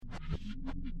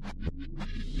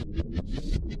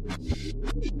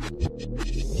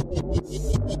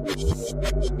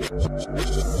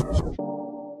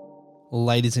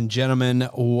Ladies and gentlemen,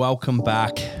 welcome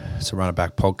back to Run It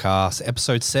Back Podcast,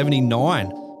 episode 79.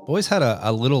 Boys had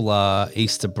a little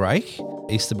Easter break.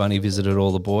 Easter Bunny visited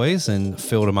all the boys and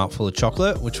filled them up full of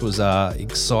chocolate, which was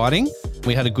exciting.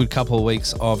 We had a good couple of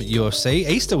weeks of UFC.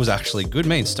 Easter was actually good.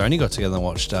 Me and Stoney got together and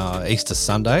watched Easter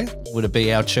Sunday. Would it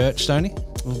be our church, Stoney?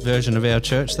 Version of our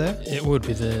church there? It would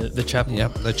be the chapel.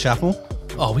 Yep, the chapel.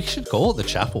 Oh, we should call it the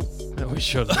chapel. Yeah, we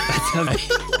should.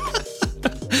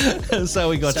 So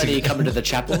we got Stoney, you coming to the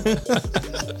chapel?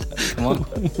 Come on.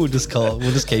 We'll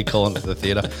just keep calling it the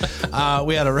theatre.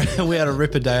 We had a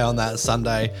ripper day on that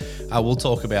Sunday. We'll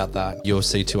talk about that.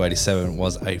 UFC 287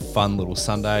 was a fun little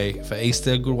Sunday for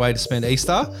Easter. Good way to spend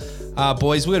Easter.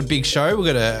 Boys, we've got a big show.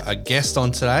 We've got a guest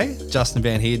on today, Justin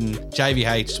Van Heerden,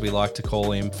 JVH, we like to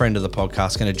call him, friend of the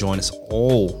podcast, going to join us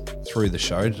all through the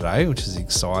show today, which is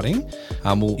exciting.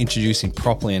 We'll introduce him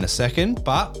properly in a second,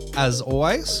 but as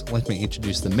always, let me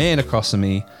introduce the man across from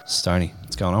me, Stoney.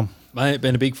 What's going on? Mate,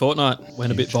 been a big fortnight.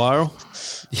 Went a bit viral.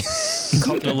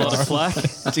 Copped a lot of flack.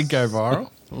 Did go viral.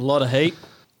 A lot of heat.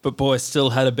 But boy,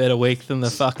 still had a better week than the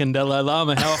fucking Dalai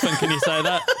Lama. How often can you say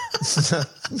that?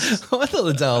 I thought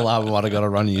the Dalai Lama might have got a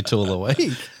run of your tool of the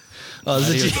week. Oh,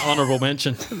 there's an honourable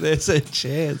mention. There's a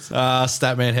chance.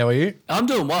 Statman, how are you? I'm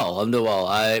doing well.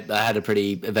 I had a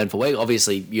pretty eventful week.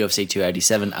 Obviously, UFC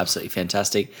 287, absolutely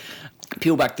fantastic.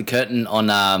 Peel back the curtain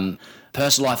on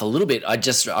personal life a little bit.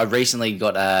 I recently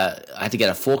got I had to get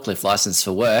a forklift license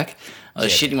for work. I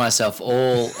was shitting myself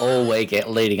all week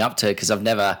leading up to it because I've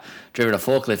never driven a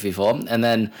forklift before. And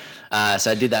then,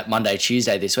 so I did that Monday,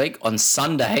 Tuesday this week. On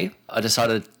Sunday, I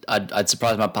decided I'd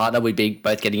surprise my partner. We'd be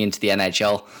both getting into the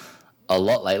NHL a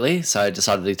lot lately. So I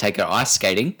decided to take her ice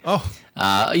skating. Oh.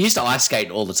 I used to ice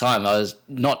skate all the time. I was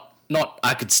not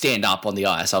I could stand up on the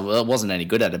ice. I wasn't any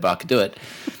good at it, but I could do it.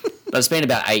 But it's been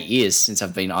about 8 years since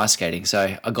I've been ice skating.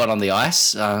 So I got on the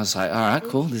ice. I was like, all right,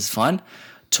 cool, this is fine.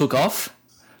 Took off.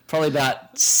 Probably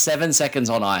about 7 seconds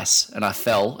on ice, and I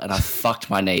fell and I fucked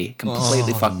my knee.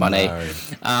 Completely fucked my knee.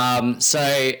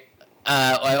 So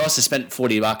I also spent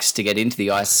 $40 to get into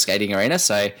the ice skating arena,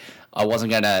 so I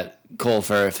wasn't going to call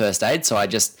for first aid, so I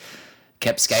just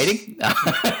kept skating.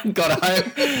 Got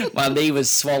home. My knee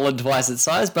was swollen twice its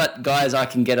size, but guys, I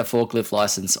can get a forklift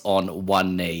license on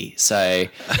one knee. So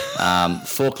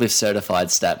forklift certified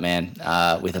stat man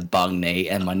with a bung knee,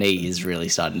 and my knee is really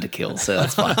starting to kill. So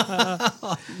that's fine.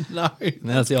 No.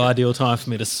 Now's the ideal time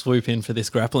for me to swoop in for this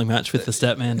grappling match with the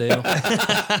Statman deal.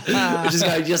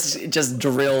 just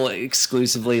drill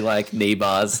exclusively like knee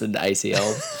bars and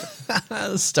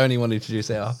ACL. Stoney want to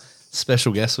introduce our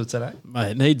special guest for today.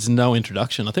 Mate, it needs no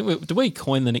introduction. I think did we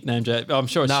coin the nickname J? I'm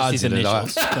sure it's just his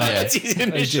initials. It's his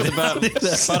initials.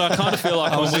 But I kind of feel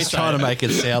like I was just trying to make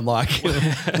it sound like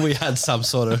we had some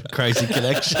sort of crazy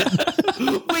connection.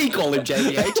 We call him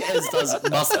JVH, as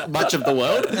does much of the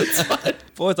world. It's fine.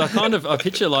 Boys, I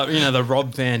picture like, the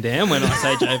Rob Van Dam when I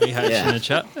say JVH in the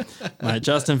chat. Mate,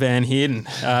 Justin Van Heerden,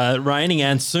 reigning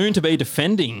and soon to be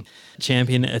defending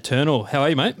champion eternal. How are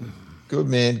you, mate? Good,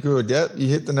 man. Good. Yep, you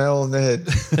hit the nail on the head.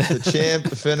 The champ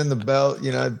defending the belt.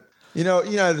 You know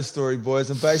the story, boys.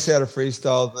 I'm based out of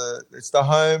Freestyle. It's the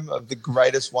home of the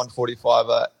greatest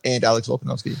 145er and Alex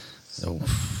Volkanovski. Oh.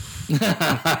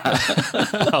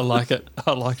 I like it.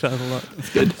 I like that a lot. It's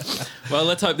good. Well,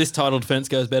 let's hope this title defense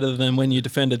goes better than when you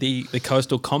defended the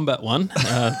Coastal Combat one.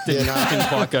 Didn't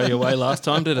quite go your way last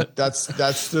time, did it? That's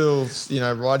still,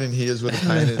 right in here is where the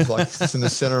pain is. Like, it's in the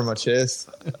center of my chest.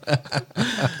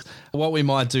 What we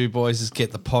might do, boys, is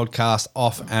get the podcast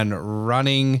off and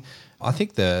running. I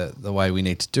think the way we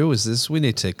need to do is this. We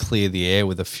need to clear the air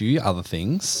with a few other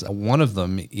things. One of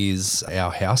them is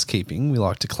our housekeeping. We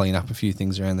like to clean up a few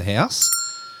things around the house.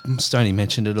 Stoney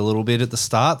mentioned it a little bit at the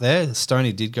start there.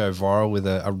 Stoney did go viral with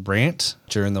a rant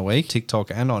during the week, TikTok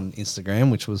and on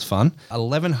Instagram, which was fun.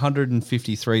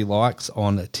 1,153 likes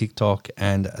on TikTok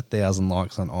and 1,000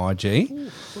 likes on IG.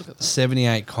 Ooh,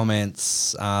 78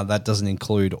 comments. That doesn't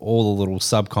include all the little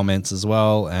sub-comments as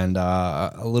well, and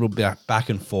a little bit back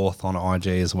and forth on IG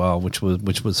as well, which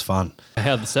was fun.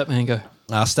 How'd the Statman go?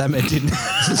 Statman didn't.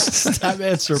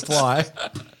 Statman's reply.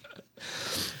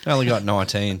 I only got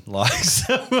 19 likes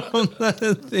on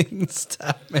that thing,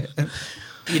 Statman.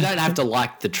 You don't have to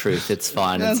like the truth. It's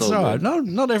fine. That's it's all right. good. No,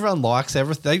 not everyone likes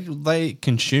everything. They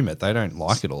consume it. They don't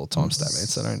like it all the time, Statman.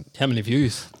 So don't. How many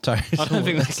views? I don't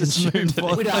think they consume it.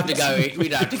 We don't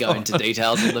have to go into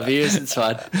details on the views. It's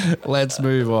fine. Let's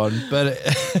move on. But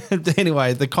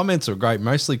anyway, the comments were great.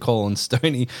 Mostly calling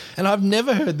Stoney, and I've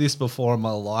never heard this before in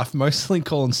my life. Mostly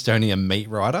calling Stoney a meat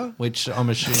writer, which I'm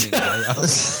assuming they are.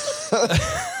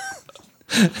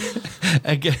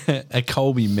 A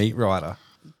Colby meat writer.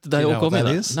 Did they Do you all know call what me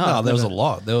that that? is? No, No, there was a never.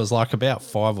 lot. There was like about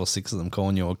 5 or 6 of them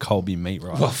calling you a Colby meat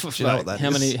rider. Well, Do you know what that how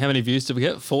is? many views did we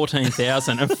get?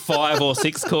 14,000, and 5 or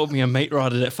 6 called me a meat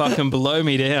rider that fucking blow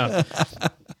me down.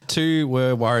 2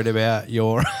 were worried about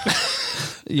your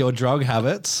your drug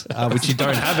habits, which you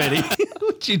don't have any.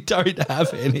 Which you don't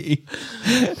have any.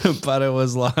 But it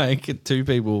was like a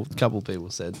couple people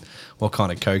said, what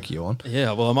kind of coke are you on?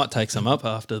 Yeah, well, I might take some up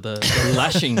after the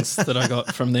lashings that I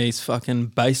got from these fucking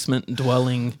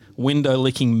basement-dwelling,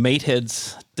 window-licking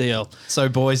meatheads deal. So,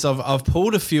 boys, I've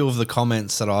pulled a few of the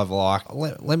comments that I've liked.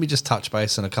 Let me just touch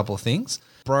base on a couple of things.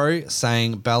 Bro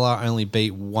saying Bella only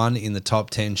beat 1 in the top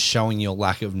 10, showing your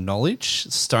lack of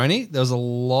knowledge. Stoney, there was a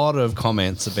lot of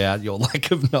comments about your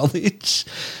lack of knowledge.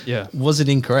 Yeah. Was it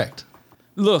incorrect?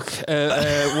 Look,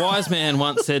 a wise man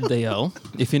once said, DL,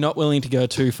 if you're not willing to go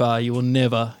too far, you will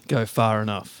never go far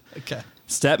enough. Okay.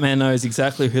 Statman knows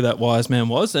exactly who that wise man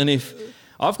was, and if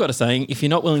I've got a saying, if you're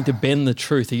not willing to bend the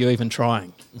truth, are you even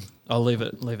trying? I'll leave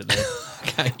it there.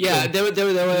 Okay. Yeah, there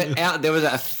were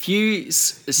a few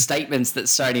statements that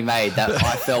Sony made that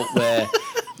I felt were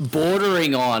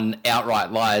bordering on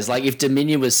outright lies. Like if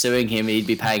Dominion was suing him, he'd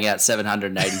be paying out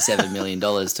 $787 million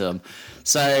to him.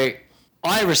 So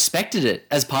I respected it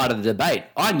as part of the debate.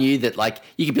 I knew that like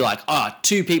you could be like,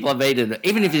 2 people have beaten,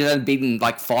 even if you've beaten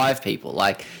like 5 people,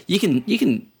 like you can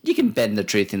bend the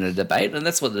truth in a debate, and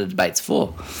that's what the debate's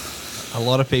for. A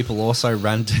lot of people also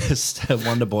ran to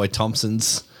Wonder Boy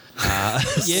Thompson's. Yeah,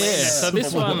 so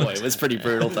this one It was pretty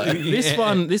brutal though.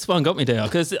 This one got me down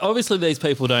because obviously these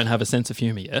people don't have a sense of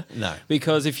humour, yeah? No.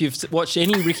 Because if you've watched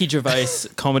any Ricky Gervais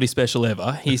comedy special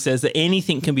ever, he says that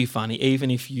anything can be funny even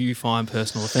if you find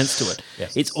personal offence to it.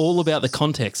 Yes. It's all about the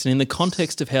context, and in the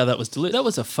context of how that was delivered, that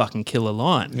was a fucking killer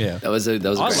line. Yeah. That was a I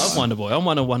great love one. Wonder Boy. I'm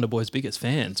one of Wonder Boy's biggest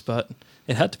fans, but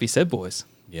it had to be said, boys.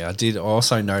 Yeah, I did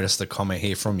also notice the comment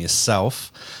here from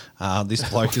yourself. This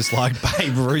bloke is like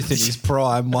Babe Ruth in his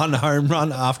prime, 1 home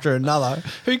run after another.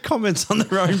 Who comments on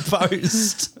their own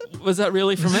post? Was that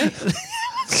really from me?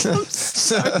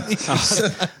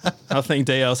 I think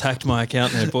DL's hacked my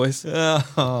account there, boys.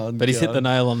 Oh, But he's hit the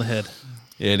nail on the head.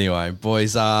 Anyway,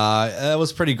 boys, that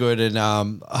was pretty good. And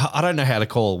I don't know how to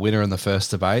call a winner in the first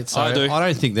debate. So I do. I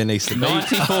don't think there needs to be.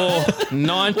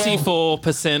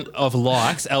 94% of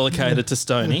likes allocated to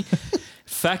Stoney.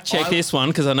 Fact check this one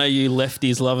because I know you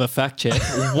lefties love a fact check.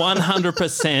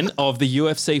 100% of the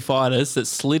UFC fighters that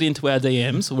slid into our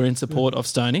DMs were in support of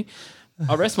Stoney.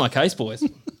 I rest my case, boys.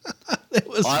 There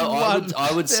was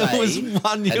I would there say, was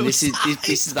one. and this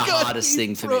is the hardest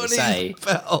thing for me to say.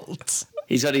 Belt.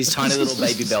 He's got his tiny little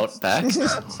baby belt back.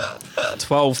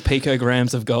 12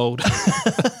 picograms of gold.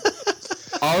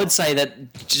 I would say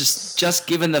that just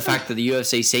given the fact that the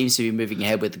UFC seems to be moving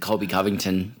ahead with the Colby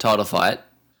Covington title fight,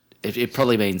 it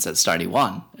probably means that Stoney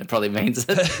won. It probably means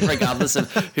that regardless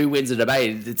of who wins the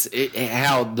debate, it's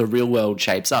how the real world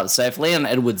shapes up. So if Leon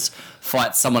Edwards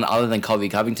fights someone other than Colby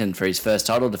Covington for his first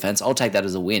title defense, I'll take that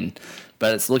as a win.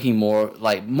 But it's looking more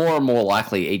and more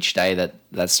likely each day that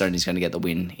Stoney's going to get the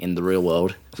win in the real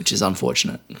world, which is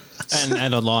unfortunate.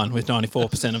 and online with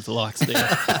 94% of the likes there.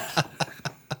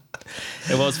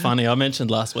 It was funny. I mentioned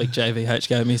last week JVH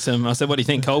gave me some. I said, what do you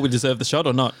think, Colby deserved the shot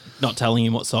or not? Not telling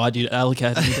him what side you'd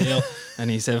allocated the deal. And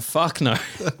he said, fuck no.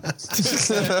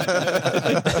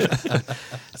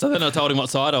 So then I told him what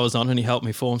side I was on and he helped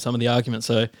me form some of the arguments.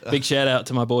 So big shout out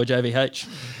to my boy JVH.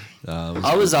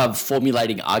 I was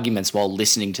formulating arguments while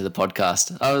listening to the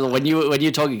podcast. When you were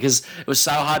talking, because it was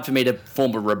so hard for me to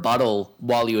form a rebuttal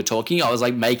while you were talking. I was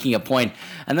like making a point,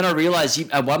 and then I realized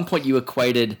at one point you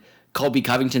equated Colby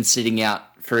Covington sitting out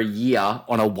for a year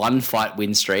on a 1-fight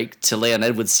win streak to Leon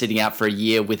Edwards sitting out for a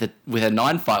year with a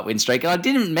 9-fight win streak, and I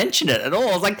didn't mention it at all.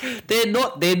 I was like, they're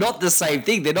not the same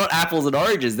thing. They're not apples and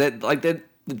oranges.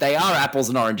 They are apples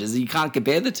and oranges. You can't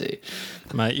compare the two.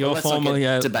 Mate, you're Well,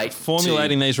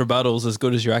 formulating these rebuttals as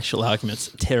good as your actual arguments.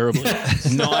 Terribly.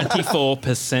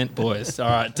 94%, boys. All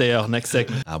right, DL, next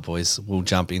segment. Boys, we'll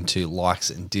jump into likes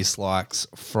and dislikes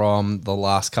from the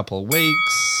last couple of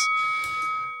weeks.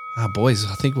 Boys,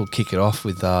 I think we'll kick it off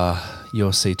with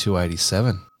UFC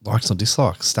 287. Likes or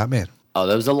dislikes, Statman. Oh,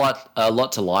 there was a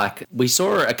lot to like. We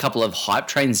saw a couple of hype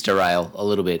trains derail a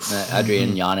little bit.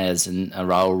 Adrian Yanez and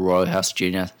Raul Rojas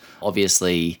Jr.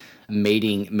 obviously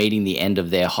meeting the end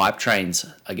of their hype trains,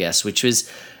 I guess, which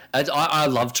was... I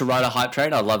love to ride a hype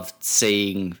train. I love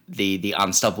seeing the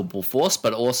unstoppable force,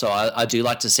 but also I do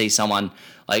like to see someone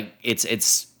like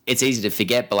it's easy to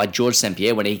forget, but like George St.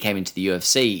 Pierre, when he came into the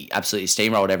UFC, absolutely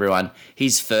steamrolled everyone.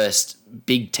 His first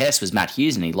big test was Matt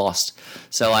Hughes and he lost.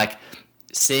 So like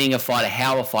seeing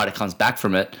how a fighter comes back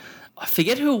from it, I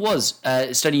forget who it was.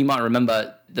 Stoney, you might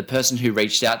remember the person who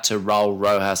reached out to Raul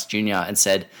Rojas Jr. and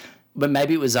said, but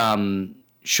maybe it was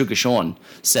Sugar Sean,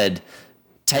 said,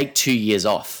 take 2 years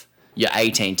off. You're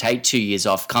 18, take 2 years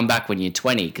off, come back when you're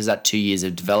 20, because that 2 years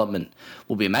of development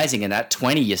will be amazing. And at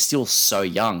 20, you're still so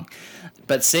young.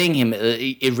 But seeing him,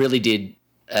 it really did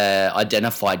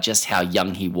identify just how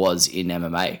young he was in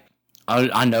MMA.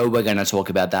 I know we're going to talk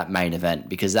about that main event,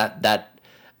 because that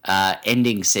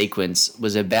ending sequence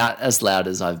was about as loud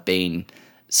as I've been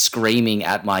screaming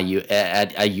at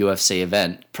at a UFC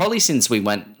event, probably since we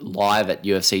went live at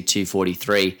UFC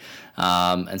 243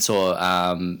 and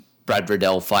saw Brad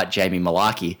Riddell fight Jamie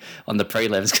Malarkey on the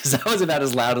prelims, because that was about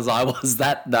as loud as I was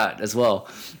that night as well.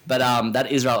 But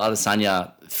that Israel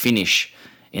Adesanya finish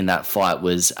in that fight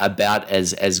was about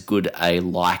as good a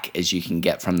like as you can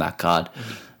get from that card.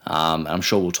 I'm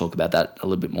sure we'll talk about that a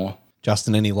little bit more.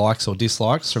 Justin, any likes or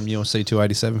dislikes from UFC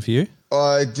 287 for you?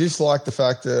 I dislike the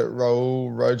fact that Raul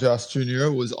Rojas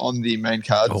Jr. was on the main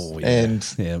cards. Oh, yeah.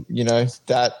 And, you know,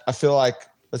 that I feel like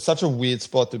it's such a weird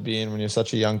spot to be in when you're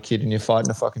such a young kid and you're fighting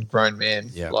a fucking grown man.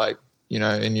 Yeah. Like, you know,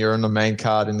 and you're on the main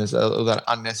card and there's all that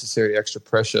unnecessary extra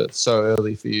pressure so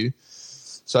early for you.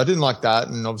 So I didn't like that.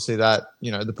 And obviously that,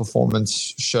 you know, the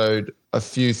performance showed a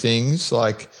few things.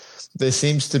 Like there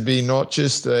seems to be not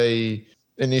just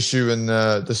an issue in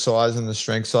the size and the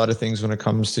strength side of things when it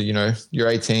comes to, you know, you're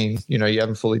 18, you know, you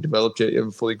haven't fully developed yet, you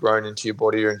haven't fully grown into your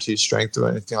body or into your strength or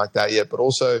anything like that yet. But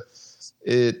also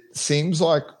it seems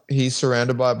like he's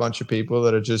surrounded by a bunch of people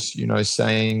that are just, you know,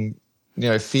 saying, you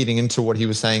know, feeding into what he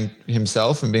was saying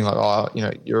himself and being like, oh, you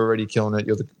know, you're already killing it.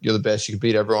 You're the best. You can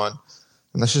beat everyone.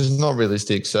 And that's just not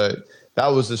realistic. So that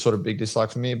was the sort of big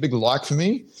dislike for me. A big like for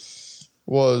me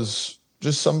was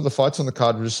just some of the fights on the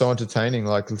card were just so entertaining.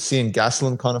 Like seeing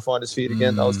Gastelum kind of find his feet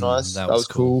again. That was nice. That was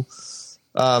cool.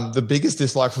 The biggest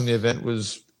dislike from the event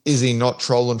was Izzy not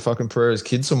trolling fucking Pereira's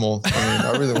kids some more. I mean,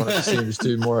 I really wanted to see him just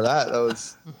do more of that. That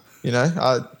was, you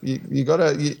know, you got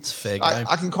to. It's fair game.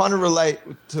 I can kind of relate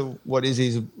to what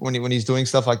Izzy's when he's doing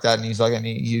stuff like that, and he's like, and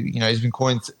you know, he's been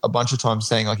coined a bunch of times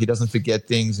saying like he doesn't forget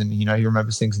things, and you know, he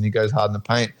remembers things, and he goes hard in the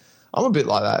paint. I'm a bit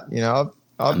like that, you know.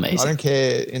 I don't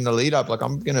care in the lead up. Like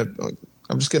I'm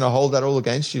just gonna hold that all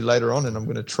against you later on, and I'm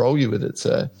gonna troll you with it.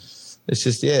 So it's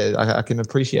just I can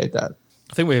appreciate that.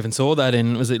 I think we even saw that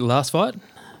in, was it last fight?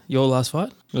 Your last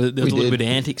fight? There was a little bit of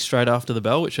antics straight after the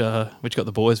bell, which got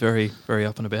the boys very, very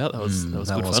up and about. That was good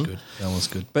fun. That was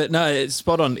good. But no, it's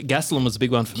spot on. Gastelum was a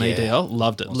big one for me, DL.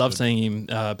 Loved it. Loved seeing him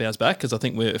bounce back, because I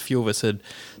think a few of us had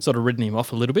sort of ridden him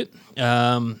off a little bit.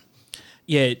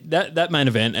 Yeah, that main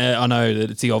event, I know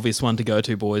that it's the obvious one to go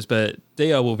to, boys, but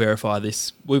DL will verify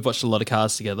this. We've watched a lot of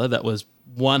cards together. That was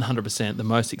 100% the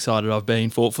most excited I've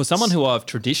been for someone who I've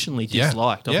traditionally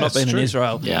disliked. I've not been an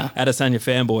Israel Adesanya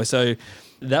fanboy, so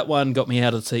that one got me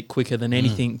out of the seat quicker than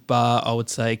anything bar, I would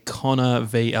say, Conor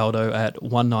v. Aldo at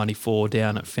 194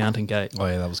 down at Fountain Gate. Oh,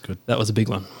 yeah, that was good. That was a big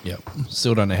one. Yeah.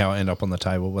 Still don't know how it ended up on the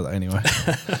table, but anyway.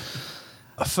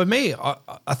 For me,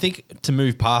 I think to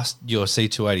move past your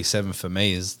C287 for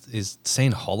me is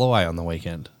seeing Holloway on the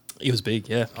weekend. It was big,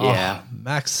 yeah.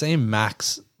 Seeing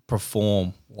Max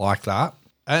perform like that.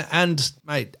 And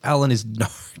mate, Allen is no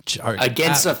joke.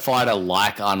 Against a fighter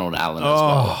like Arnold Allen as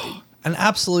well. An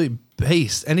absolute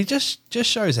beast. And he just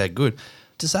shows how good.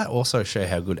 Does that also show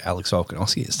how good Alex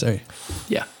Volkanovski is too?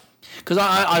 Yeah. Because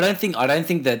I don't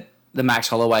think that the Max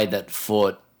Holloway that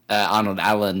fought Arnold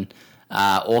Allen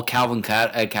or Calvin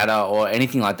Kattar or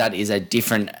anything like that is a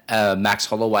different Max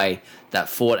Holloway that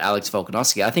fought Alex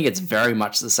Volkanovski. I think it's very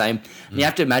much the same. And you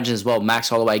have to imagine as well, Max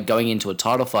Holloway going into a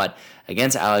title fight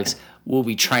against Alex will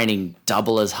be training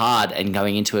double as hard and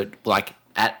going into it like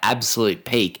at absolute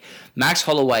peak. Max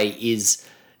Holloway is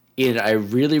in a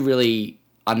really, really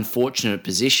unfortunate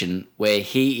position where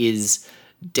he is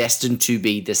destined to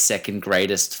be the second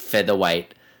greatest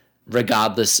featherweight,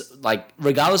 regardless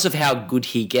of how good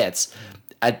he gets.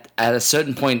 At a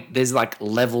certain point, there's like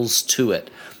levels to it.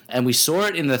 And we saw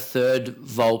it in the third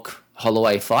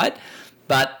Volk-Holloway fight,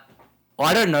 but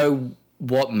I don't know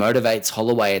what motivates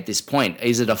Holloway at this point.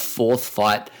 Is it a fourth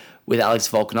fight with Alex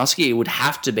Volkanovski? It would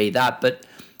have to be that, but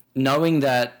knowing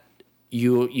that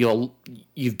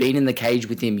you've been in the cage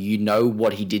with him, you know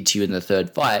what he did to you in the third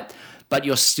fight, but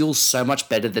you're still so much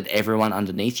better than everyone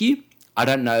underneath you. I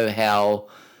don't know how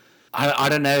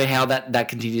that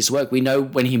continues to work. We know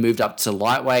when he moved up to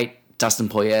lightweight, Dustin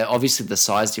Poirier, obviously the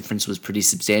size difference was pretty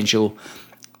substantial.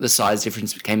 The size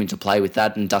difference came into play with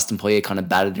that, and Dustin Poirier kind of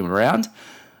battered him around.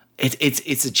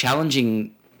 It's a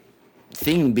challenging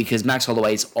thing because Max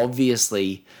Holloway is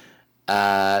obviously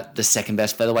the second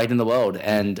best featherweight in the world,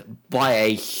 and by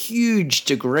a huge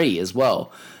degree as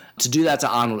well. to do that to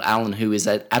Arnold Allen, who is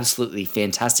an absolutely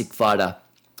fantastic fighter,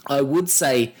 I would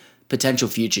say potential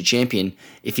future champion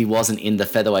if he wasn't in the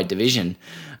featherweight division,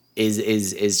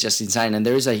 is just insane. And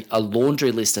there is a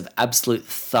laundry list of absolute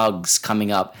thugs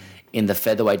coming up in the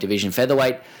featherweight division.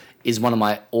 Featherweight is one of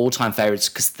my all-time favorites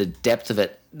because the depth of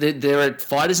it. There are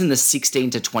fighters in the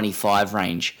 16 to 25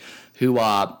 range who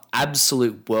are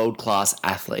absolute world-class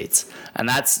athletes. And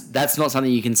that's not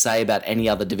something you can say about any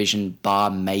other division,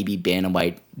 bar maybe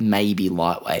bantamweight, maybe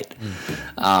lightweight.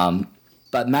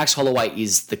 But Max Holloway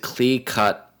is the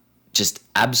clear-cut, just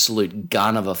absolute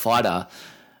gun of a fighter.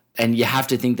 And you have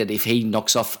to think that if he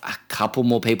knocks off a couple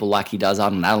more people like he does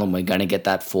Arnold Allen, we're going to get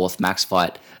that fourth Max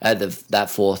fight, that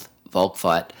fourth Volk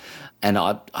fight. And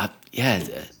I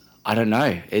don't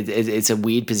know. It's a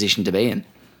weird position to be in.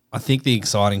 I think the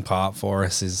exciting part for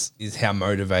us is how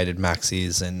motivated Max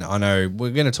is, and I know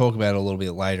we're going to talk about it a little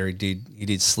bit later. He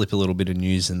did slip a little bit of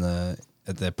news at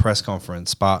the press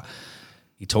conference, but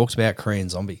he talked about Korean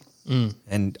Zombie,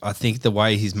 and I think the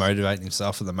way he's motivating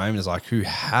himself at the moment is like, who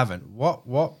haven't?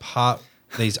 What part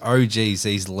these OGs,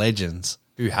 these legends?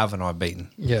 Who haven't I beaten?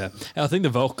 Yeah. I think the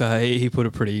Volk guy, he put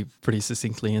it pretty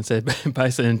succinctly and said,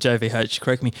 basically, and JVH,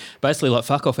 correct me, basically like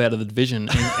fuck off out of the division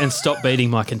and stop beating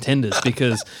my contenders,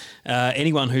 because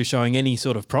anyone who's showing any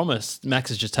sort of promise, Max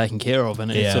is just taking care of,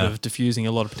 and it's sort of diffusing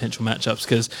a lot of potential matchups.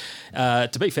 Because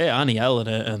to be fair, Arnie Allen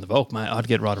and the Volk, mate, I'd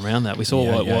get right around that. We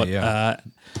saw what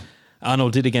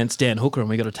Arnold did against Dan Hooker, and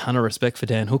we got a ton of respect for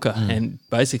Dan Hooker and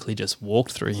basically just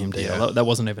walked through him. That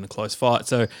wasn't even a close fight.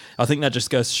 So I think that just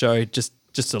goes to show just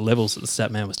the levels that the stat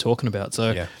man was talking about.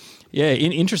 So,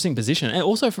 in interesting position. And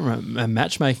also from a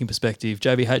matchmaking perspective,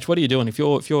 JVH, what are you doing? If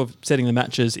you're setting the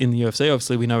matches in the UFC,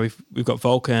 obviously we know we've got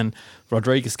Volk and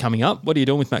Rodriguez coming up. What are you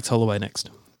doing with Max Holloway next?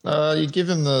 You give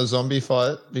him the Zombie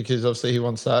fight because obviously he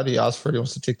wants that. He asked for it. He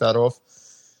wants to tick that off.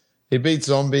 He beats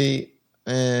Zombie,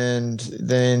 and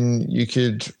then you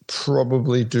could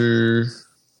probably do,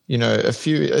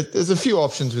 there's a few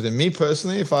options with him. Me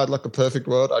personally, if I had like a perfect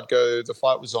world, I'd go the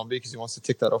fight with Zombie because he wants to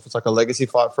tick that off. It's like a legacy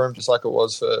fight for him, just like it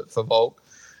was for Volk.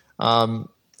 And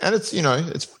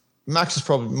it's Max is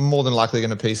probably more than likely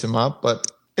going to piece him up,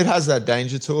 but it has that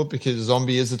danger to it because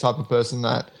Zombie is the type of person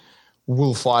that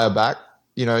will fire back.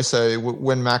 So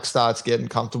when Max starts getting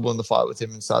comfortable in the fight with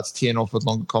him and starts teeing off with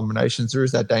longer combinations, there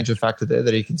is that danger factor there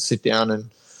that he can sit down and,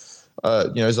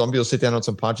 Zombie will sit down on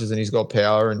some punches and he's got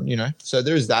power and, so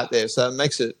there is that there. So it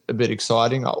makes it a bit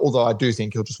exciting, although I do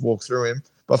think he'll just walk through him.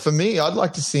 But for me, I'd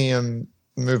like to see him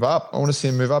move up. I want to see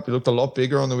him move up. He looked a lot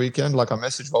bigger on the weekend. Like I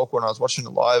messaged Volk when I was watching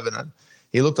it live and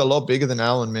he looked a lot bigger than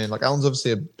Allen, man. Like Allen's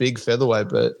obviously a big featherweight,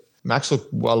 but Max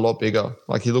looked a lot bigger.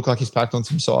 Like he looked like he's packed on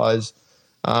some size.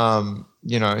 He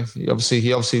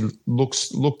obviously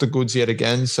looked the goods yet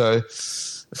again. So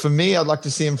for me, I'd like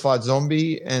to see him fight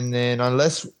Zombie, and then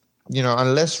unless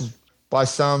by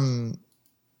some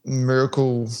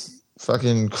miracle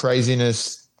fucking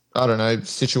craziness, I don't know,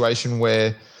 situation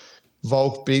where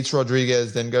Volk beats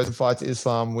Rodriguez, then goes and fights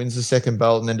Islam, wins the second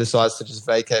belt, and then decides to just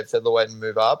vacate featherweight and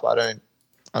move up, I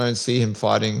don't see him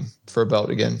fighting for a belt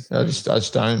again. I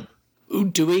just don't.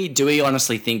 Do we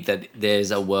honestly think that there's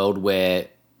a world where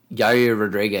Yair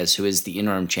Rodriguez, who is the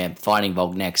interim champ, fighting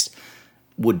Volk next,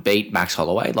 would beat Max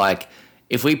Holloway? Like,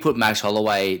 if we put the Max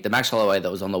Holloway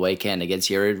that was on the weekend against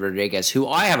Yair Rodriguez, who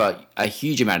I have a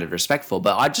huge amount of respect for,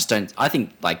 but I just don't. I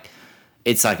think like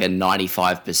it's like a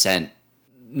 95%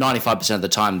 of the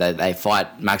time that they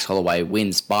fight, Max Holloway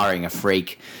wins, barring a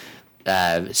freak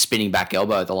spinning back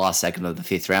elbow at the last second of the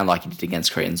fifth round, like he did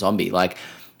against Korean Zombie. Like,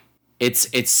 it's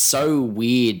so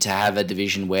weird to have a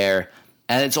division where,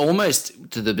 and it's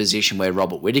almost to the position where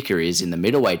Robert Whittaker is in the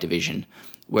middleweight division,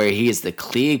 where he is the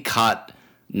clear-cut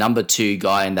number 2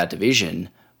 guy in that division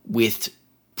with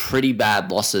pretty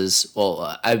bad losses,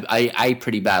 or a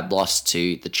pretty bad loss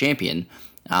to the champion.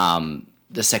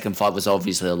 The second fight was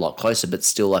obviously a lot closer, but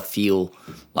still I feel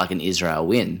like an Israel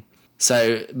win.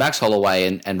 So Max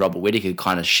Holloway and Robert Whittaker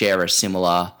kind of share a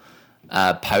similar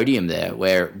podium there,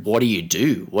 where what do you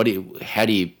do?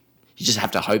 You just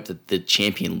have to hope that the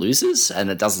champion loses,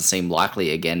 and it doesn't seem likely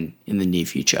again in the near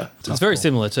future. It's very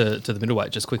similar to the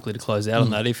middleweight, just quickly to close out on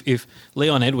that. If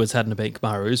Leon Edwards hadn't beat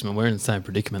Kamaru Usman, we're in the same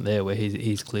predicament there where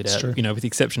he's cleared out, with the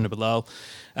exception of Bilal.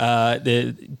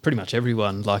 Pretty much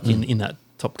everyone in that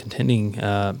top contending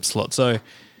slot. So,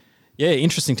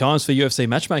 interesting times for UFC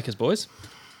matchmakers, boys.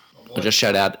 I'll just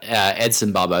shout out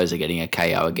Edson Barboza getting a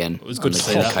KO again. It was good to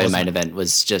see that. The co-main event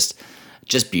was just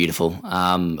beautiful.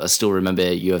 I still remember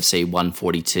UFC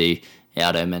 142,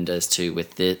 Aldo Mendez too,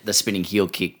 with the spinning heel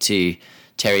kick to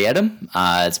Terry Edom.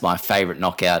 It's my favourite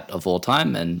knockout of all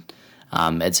time, and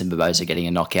Edson Barboza getting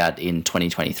a knockout in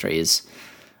 2023 is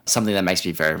something that makes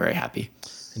me very, very happy.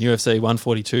 And UFC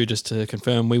 142, just to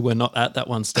confirm, we were not at that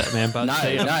one, Statman, but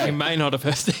No. you may not have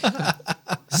heard it.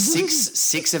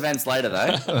 Six events later,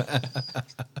 though.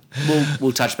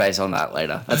 We'll touch base on that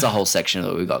later. That's a whole section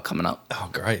that we've got coming up. Oh,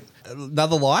 great.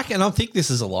 Another like, and I think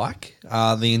this is a like,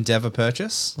 the Endeavour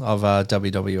purchase of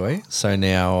WWE. So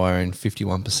now I own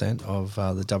 51% of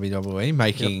the WWE,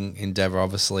 making Endeavour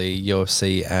obviously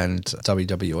UFC and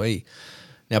WWE.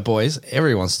 Now, boys,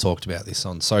 everyone's talked about this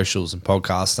on socials and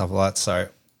podcasts, stuff like that, so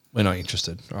we're not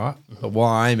interested, all right? But what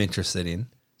I'm interested in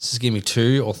is just give me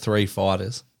 2 or 3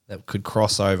 fighters that could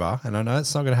cross over, and I know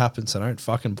it's not going to happen, so don't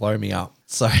fucking blow me up.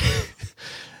 So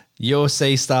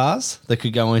UFC stars that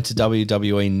could go into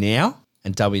WWE now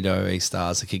and WWE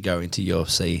stars that could go into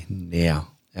UFC now.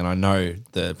 And I know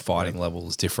the fighting level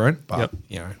is different, but,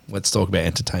 let's talk about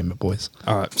entertainment, boys.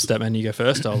 All right, Statman, you go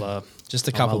first. Just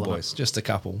a couple, boys. Just a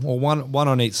couple. Or one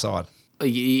on each side.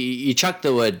 You chucked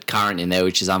the word current in there,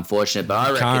 which is unfortunate, but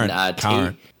I reckon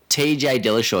current. TJ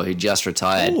Dillashaw, who just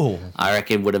retired, Ooh. I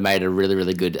reckon would have made a really,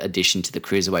 really good addition to the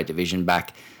cruiserweight division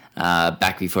back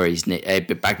before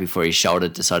his shoulder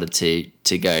decided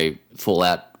to go full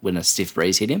out when a stiff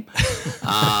breeze hit him.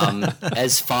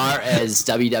 As far as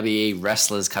WWE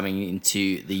wrestlers coming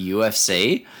into the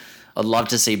UFC, I'd love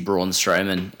to see Braun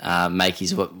Strowman make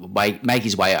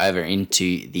his way over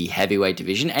into the heavyweight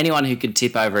division. Anyone who can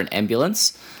tip over an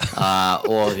ambulance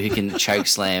or who can choke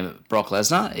slam Brock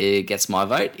Lesnar gets my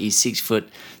vote. He's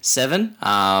 6'7",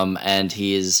 and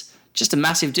he is just a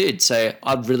massive dude. So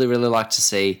I'd really, really like to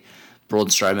see Braun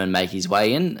Strowman make his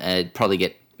way in. Probably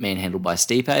get manhandled by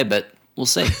Stipe, but we'll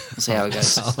see. We'll see how it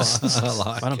goes.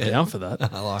 I'm down for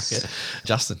that. I like it.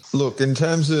 Justin. Look, in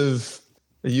terms of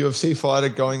a UFC fighter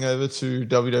going over to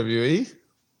WWE,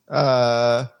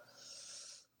 I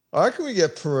reckon we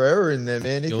get Pereira in there,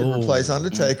 man. He could replace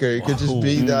Undertaker. He could just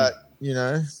be that,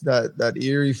 that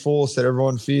eerie force that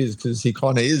everyone fears, because he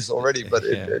kind of is already, but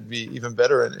it'd be even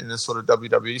better in a sort of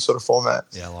WWE sort of format.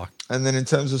 Yeah, I like. And then in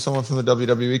terms of someone from the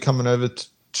WWE coming over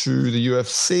to the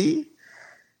UFC,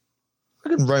 I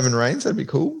reckon Roman Reigns, that'd be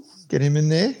cool. Get him in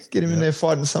there. Get him in there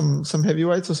fighting some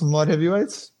heavyweights or some light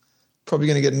heavyweights. Probably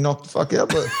going to get knocked the fuck out,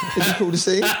 but it'd be cool to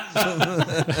see.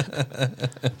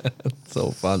 It's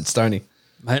all fun. Stoney.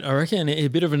 Mate, I reckon a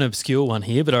bit of an obscure one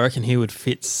here, but I reckon he would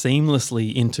fit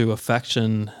seamlessly into a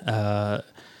faction. I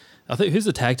think, who's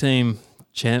the tag team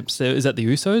champs there? Is that the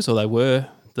Usos, or they were?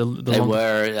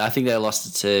 I think they lost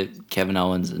it to Kevin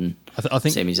Owens and I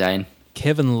think Sami Zayn.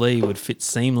 Kevin Lee would fit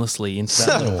seamlessly into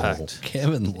that little pact.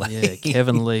 Kevin Lee. Yeah,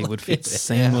 Kevin Lee would fit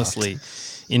seamlessly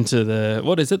into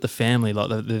the family,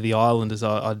 like the Islanders.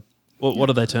 What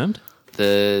are they termed?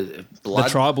 The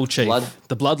tribal chief,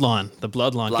 the bloodline.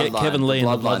 Get Kevin Lee in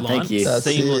the bloodline. Thank you.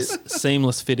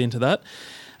 Seamless fit into that.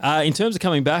 In terms of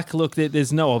coming back, look,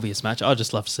 there's no obvious match. I'd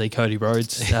just love to see Cody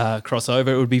Rhodes cross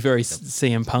over. It would be very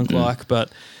CM Punk-like,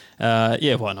 but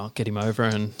why not get him over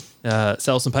and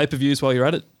sell some pay-per-views while you're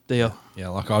at it? Deal. Yeah,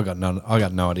 like I got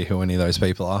no idea who any of those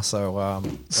people are, so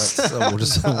we'll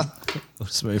just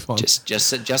move on. Just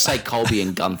say Colby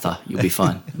and Gunther. You'll be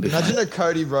fine. Imagine a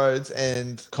Cody Rhodes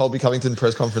and Colby Covington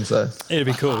press conference though. It'd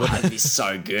be cool. It'd be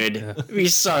so good. Yeah. It'd be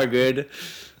so good.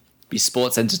 Be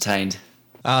sports entertained.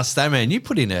 Statman, you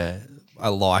put in a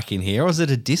like in here, or was it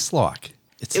a dislike?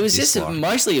 It was just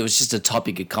a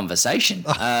topic of conversation. Do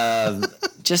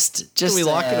we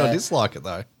like it or dislike it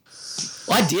though?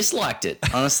 I disliked it,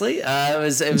 honestly. It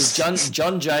was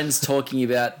John Jones talking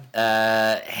about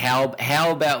how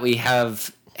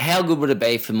good would it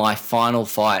be for my final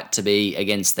fight to be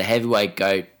against the heavyweight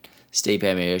goat Stipe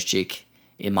Miocic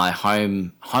in my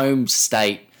home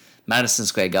state, Madison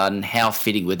Square Garden. How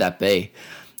fitting would that be?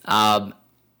 To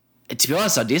be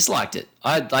honest, I disliked it.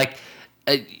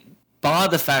 Bar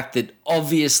the fact that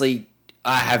obviously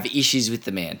I have issues with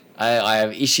the man. I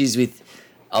have issues with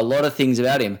a lot of things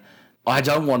about him. I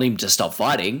don't want him to stop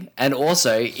fighting. And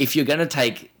also, if you're going to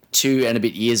take 2 and a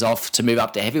bit years off to move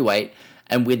up to heavyweight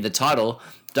and win the title,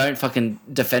 don't fucking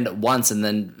defend it once and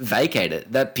then vacate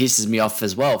it. That pisses me off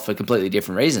as well for a completely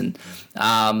different reason.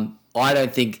 I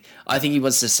think he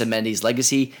wants to cement his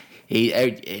legacy.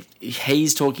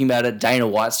 He's talking about it. Dana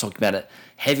White's talking about it.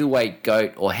 Heavyweight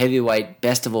GOAT or heavyweight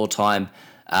best of all time.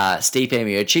 Stipe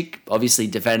Miocic obviously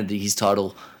defended his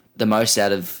title the most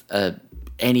out of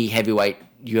any heavyweight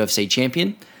UFC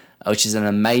champion, which is an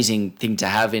amazing thing to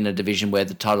have in a division where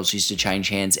the titles used to change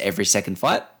hands every second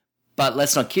fight. But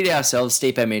let's not kid ourselves.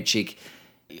 Stipe Miocic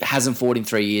hasn't fought in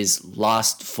 3 years.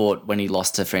 Last fought when he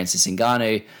lost to Francis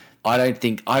Ngannou. I don't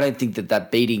think that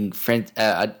beating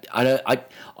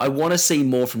I want to see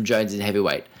more from Jones in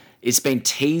heavyweight. It's been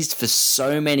teased for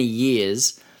so many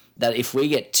years that if we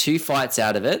get 2 fights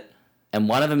out of it, and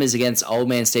one of them is against old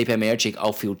man Stipe Miocic,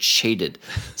 I'll feel cheated.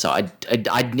 So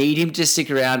I need him to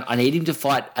stick around. I need him to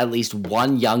fight at least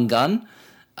one young gun,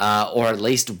 or at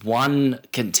least one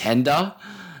contender,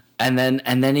 and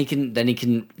then he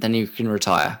can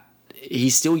retire.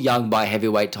 He's still young by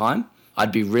heavyweight time.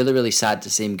 I'd be really, really sad to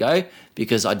see him go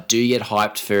because I do get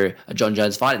hyped for a John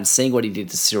Jones fight, and seeing what he did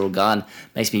to Cyril Gane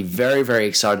makes me very, very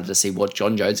excited to see what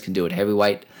John Jones can do at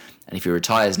heavyweight. And if he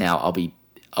retires now,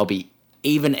 I'll be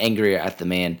even angrier at the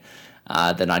man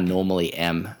than I normally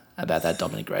am about that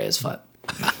Dominic Reyes fight.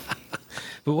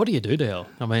 But what do you do, Dale?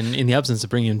 I mean, in the absence of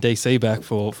bringing DC back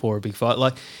for a big fight,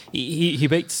 like he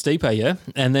beat Stipe, yeah,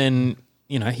 and then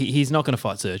he's not going to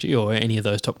fight Sergi or any of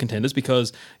those top contenders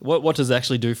because what does it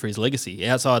actually do for his legacy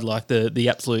outside like the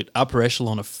absolute upper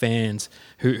echelon of fans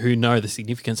who know the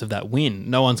significance of that win?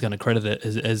 No one's going to credit it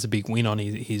as a big win on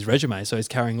his resume, so he's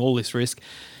carrying all this risk.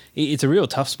 It's a real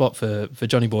tough spot for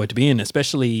Johnny Boy to be in,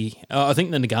 especially I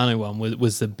think the Nagano one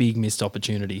was the big missed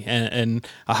opportunity. And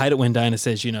I hate it when Dana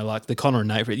says, like the Conor and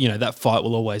Nate, that fight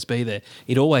will always be there.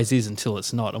 It always is until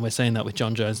it's not. And we're seeing that with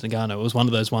John Jones Nagano. It was one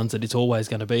of those ones that it's always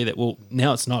going to be that. Well,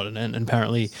 now it's not. And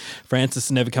apparently Francis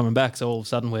is never coming back. So all of a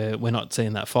sudden we're not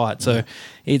seeing that fight. So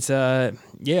it's,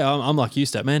 I'm like you,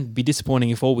 Stat, man. It'd be disappointing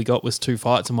if all we got was 2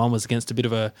 fights and one was against a bit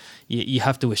of a, you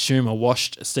have to assume a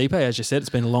washed Stipe. As you said, it's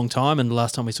been a long time and the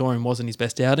last time we saw him wasn't his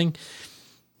best outing,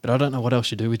 but I don't know what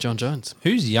else you do with John Jones.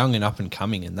 Who's young and up and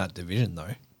coming in that division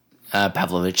though?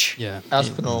 Pavlovich. Yeah.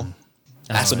 Aspinall.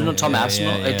 Tom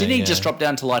Aspinall. Didn't he just drop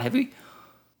down to light heavy?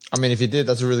 I mean, if he did,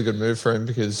 that's a really good move for him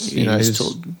because he's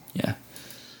yeah.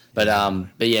 But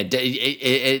yeah,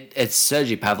 it's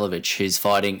Sergey Pavlovich who's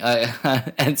fighting.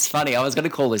 And it's funny. I was going to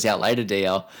call this out later,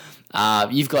 DL.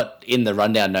 You've got in the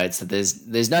rundown notes that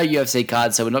there's no UFC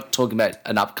card, so we're not talking about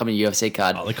an upcoming UFC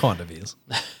card. Oh, there kind of is.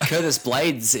 Curtis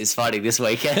Blades is fighting this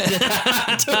weekend.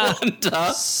 I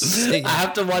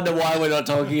have to wonder why we're not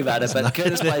talking about it. But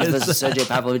Curtis Blades versus Sergey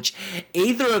Pavlovich.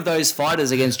 Either of those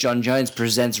fighters against John Jones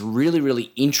presents really,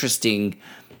 really interesting.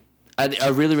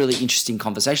 A really, really interesting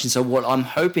conversation. So what I'm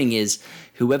hoping is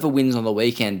whoever wins on the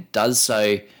weekend does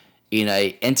so in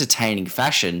a entertaining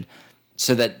fashion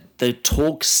so that the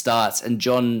talk starts and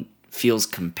John feels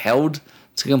compelled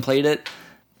to complete it.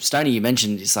 Stoney, you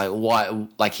mentioned it's like why,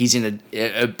 like he's in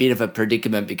a bit of a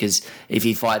predicament because if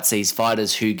he fights these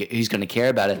fighters, who's going to care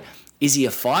about it? Is he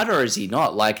a fighter or is he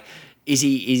not? Like,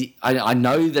 I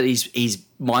know that his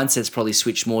mindset's probably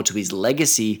switched more to his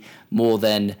legacy more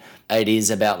than it is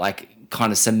about like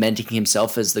kind of cementing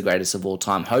himself as the greatest of all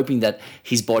time, hoping that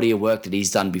his body of work that he's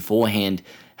done beforehand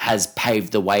has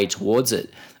paved the way towards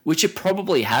it, which it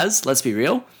probably has, let's be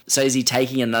real. So is he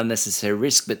taking an unnecessary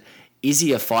risk? But is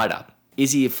he a fighter?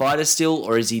 Is he a fighter still,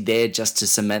 or is he there just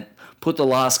to put the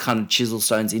last kind of chisel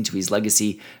stones into his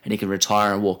legacy and he can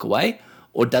retire and walk away?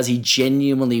 Or does he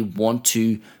genuinely want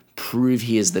to prove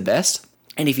he is the best?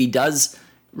 And if he does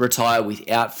retire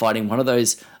without fighting one of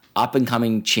those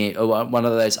up-and-coming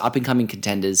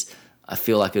contenders, I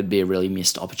feel like it would be a really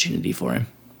missed opportunity for him.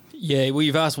 Yeah, well,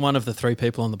 you've asked one of the 3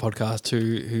 people on the podcast who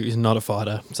is not a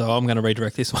fighter, so I'm going to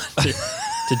redirect this one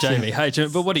to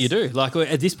JVH. But what do you do? Like,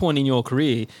 at this point in your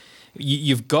career,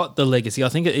 you've got the legacy. I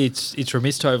think it's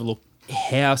remiss to overlook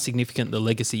how significant the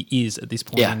legacy is at this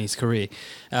point in his career.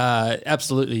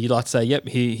 Absolutely, you'd like to say, yep,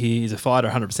 he's a fighter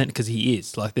 100% because he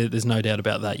is. Like, there's no doubt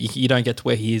about that. You don't get to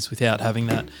where he is without having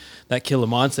that killer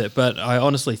mindset. But I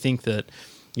honestly think that,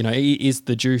 is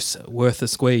the juice worth the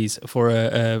squeeze for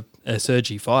a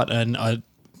Sergi fight? And I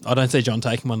don't see John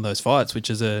taking one of those fights, which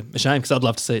is a shame because I'd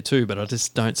love to see it too, but I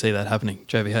just don't see that happening.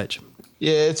 JVH.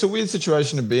 Yeah, it's a weird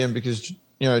situation to be in because,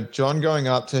 John going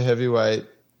up to heavyweight,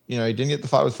 he didn't get the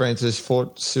fight with Francis,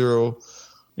 fought Cyril,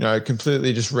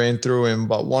 completely just ran through him,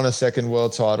 but won a second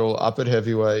world title up at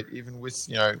heavyweight, even with,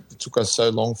 it took us so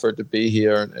long for it to be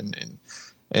here.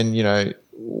 And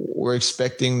we're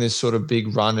expecting this sort of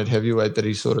big run at heavyweight that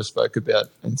he sort of spoke about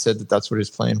and said that that's what his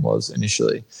plan was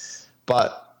initially.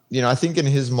 But, I think in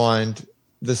his mind,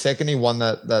 the second he won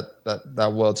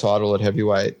that world title at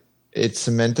heavyweight, it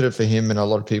cemented it for him, and a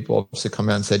lot of people obviously come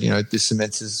out and said, this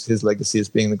cements his legacy as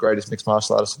being the greatest mixed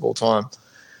martial artist of all time.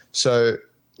 So,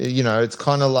 it's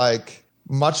kind of like,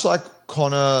 much like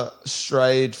Conor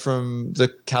strayed from the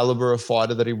caliber of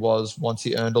fighter that he was once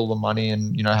he earned all the money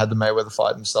and, had the Mayweather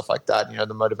fight and stuff like that,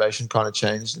 the motivation kind of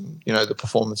changed and, the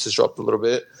performance has dropped a little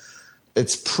bit.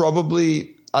 It's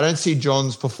probably, I don't see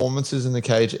John's performances in the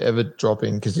cage ever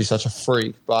dropping because he's such a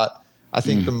freak, but I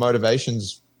think the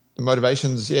motivations,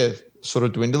 sort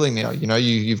of dwindling now.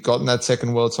 You've gotten that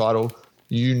second world title.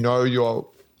 You're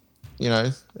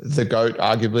the GOAT,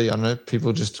 arguably. I don't know. People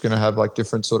are just going to have like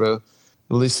different sort of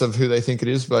lists of who they think it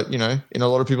is. But, in a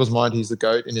lot of people's mind, he's the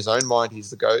GOAT. In his own mind, he's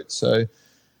the GOAT. So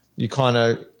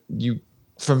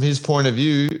from his point of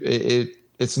view,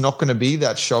 it's not going to be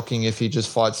that shocking if he just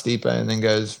fights Stipe and then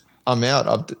goes, I'm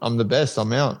out. I'm the best.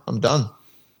 I'm out. I'm done.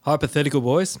 Hypothetical,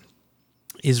 boys.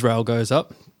 Israel goes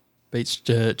up, beats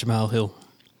Jamal Hill.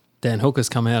 Dan Hooker's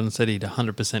come out and said he'd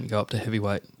 100% go up to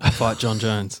heavyweight and fight John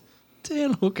Jones.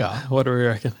 Dan Hooker. What do we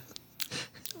reckon?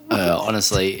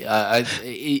 Honestly,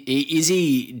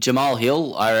 Izzy Jamal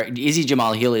Hill. Izzy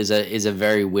Jamal Hill is a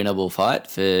very winnable fight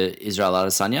for Israel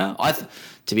Adesanya.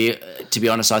 To be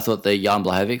honest, I thought the Jan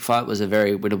Blachowicz fight was a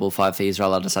very winnable fight for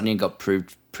Israel Adesanya and got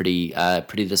proved pretty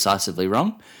decisively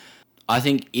wrong. I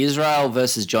think Israel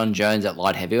versus John Jones at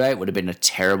light heavyweight would have been a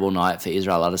terrible night for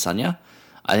Israel Adesanya.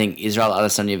 I think Israel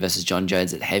Adesanya versus John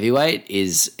Jones at heavyweight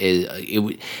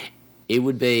it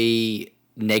would be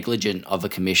negligent of a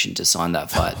commission to sign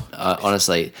that fight.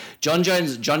 Honestly, John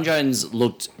Jones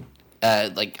looked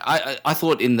I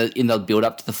thought in the build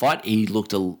up to the fight he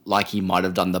looked like he might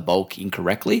have done the bulk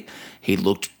incorrectly.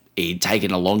 He'd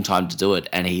taken a long time to do it,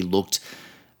 and he looked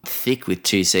thick with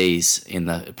 2 C's in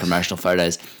the promotional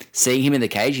photos. Seeing him in the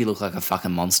cage, he looked like a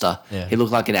fucking monster. Yeah. He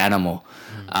looked like an animal.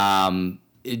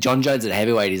 John Jones at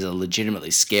heavyweight is a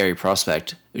legitimately scary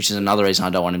prospect, which is another reason I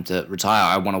don't want him to retire.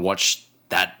 I want to watch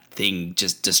that thing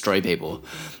just destroy people.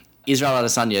 Israel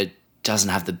Adesanya doesn't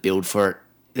have the build for it.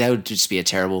 That would just be a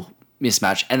terrible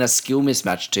mismatch and a skill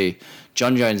mismatch too.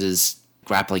 John Jones's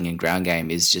grappling and ground game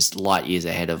is just light years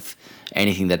ahead of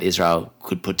anything that Israel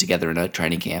could put together in a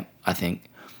training camp, I think.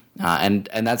 And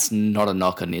that's not a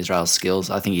knock on Israel's skills.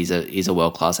 I think he's a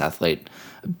world-class athlete,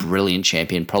 a brilliant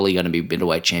champion, probably going to be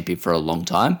middleweight champion for a long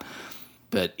time.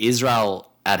 But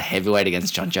Israel at heavyweight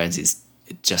against John Jones is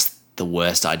just the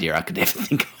worst idea I could ever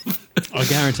think of. I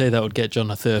guarantee that would get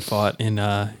John a third fight in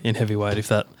heavyweight if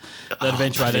that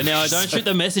eventuated. Now, don't shoot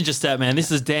the messenger stat, man.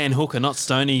 This is Dan Hooker, not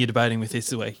Stoney you're debating with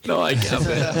this week. No, I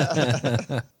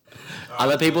can't.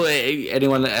 Other people,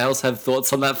 anyone else have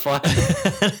thoughts on that fight?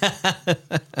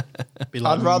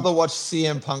 I'd rather watch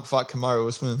CM Punk fight Kamaru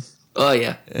Usman. Oh,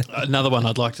 yeah. Another one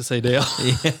I'd like to see, Dale.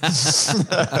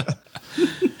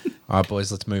 All right,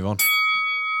 boys, let's move on.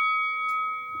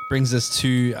 Brings us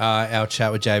to our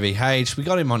chat with JVH. We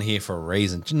got him on here for a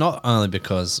reason, not only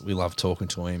because we love talking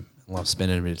to him, love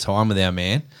spending a bit of time with our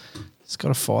man. He's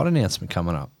got a fight announcement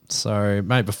coming up. So,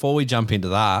 mate, before we jump into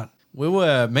that,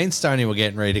 me and Stoney were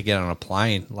getting ready to get on a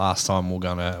plane last time we're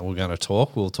gonna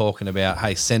talk. We were talking about,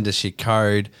 hey, send us your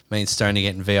code. Me and Stoney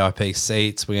getting VIP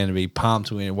seats. We're going to be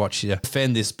pumped. We're going to watch you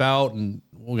defend this belt, and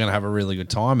we're going to have a really good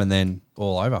time. And then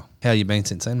all over. How you been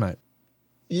since then, mate?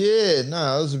 Yeah,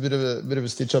 no, it was a bit of a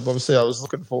stitch up. Obviously, I was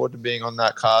looking forward to being on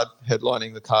that card,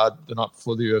 headlining the card the night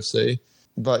before the UFC.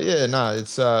 But yeah, no, it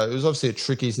was obviously a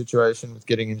tricky situation with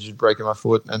getting injured, breaking my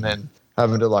foot, and then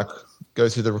having to go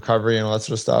through the recovery and all that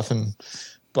sort of stuff.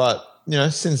 But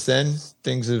since then,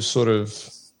 things have sort of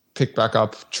picked back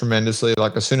up tremendously.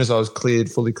 Like as soon as I was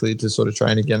fully cleared to sort of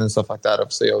train again and stuff like that,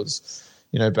 obviously I was,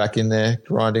 back in there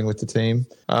grinding with the team.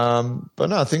 But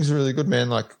no, things are really good, man.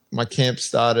 Like my camp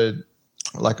started.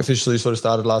 Officially sort of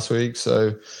started last week,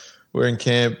 so we're in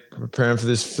camp preparing for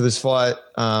this fight.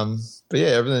 But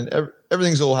yeah,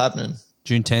 everything's all happening.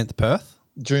 June 10th, Perth.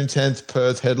 June 10th,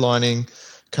 Perth, headlining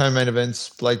co-main events: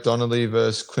 Blake Donnelly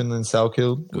versus Quinlan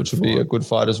Salkill, which will be a good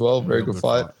fight as well. Very good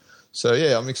fight. So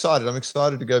yeah, I'm excited. I'm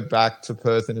excited to go back to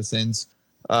Perth in a sense,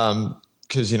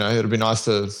 because it'll be nice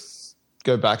to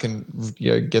go back and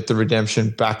get the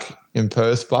redemption back in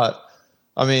Perth. But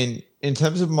I mean, in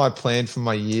terms of my plan for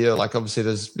my year, obviously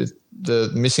there's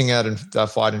the missing out in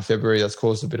that fight in February that's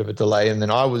caused a bit of a delay. And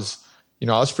then I was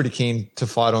pretty keen to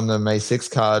fight on the May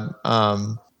 6th card.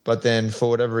 But then for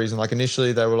whatever reason,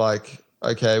 initially they were like,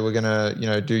 okay, we're going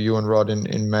to, do you and Rod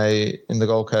in May in the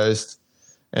Gold Coast.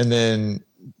 And then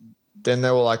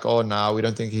they were like, oh, no, we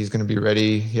don't think he's going to be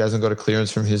ready. He hasn't got a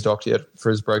clearance from his doctor yet for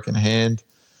his broken hand.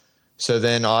 So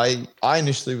then I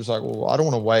initially was like, well, I don't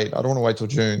want to wait. I don't want to wait till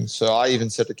June. So I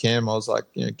even said to Cam, I was like,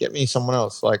 get me someone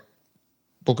else.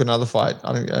 Book another fight.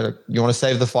 You want to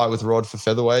save the fight with Rod for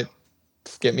featherweight?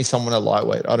 Get me someone at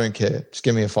lightweight. I don't care. Just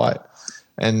give me a fight.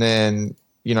 And then,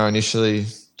 initially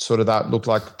sort of that looked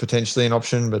like potentially an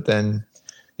option, but then,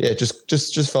 yeah,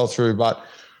 just fell through. But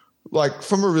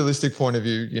from a realistic point of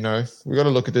view, we got to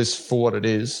look at this for what it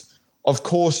is. Of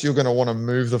course, you're going to want to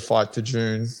move the fight to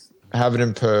June, have it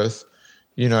in Perth.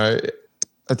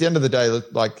 At the end of the day,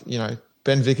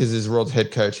 Ben Vickers is Rod's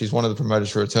head coach. He's one of the promoters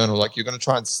for Eternal. You're going to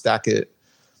try and stack it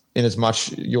in as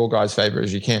much your guys' favor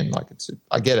as you can.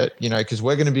 I get it, because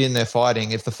we're going to be in there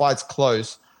fighting. If the fight's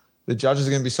close, the judges are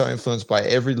going to be so influenced by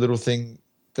every little thing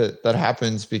that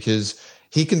happens, because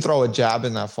he can throw a jab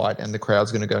in that fight and the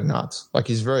crowd's going to go nuts. Like,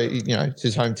 he's very, it's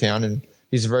his hometown, and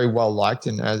he's very well liked,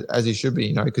 and as he should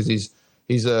be, because he's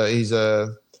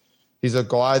a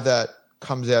guy that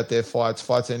comes out there,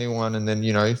 fights anyone, and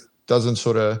then, doesn't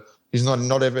sort of, he's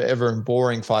not ever in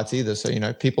boring fights either.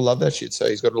 So, people love that shit. So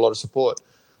he's got a lot of support,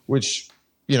 which,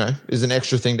 is an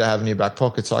extra thing to have in your back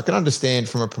pocket. So I can understand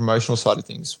from a promotional side of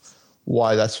things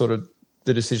why that's sort of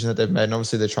the decision that they've made. And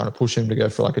obviously they're trying to push him to go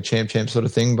for like a champ sort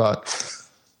of thing, but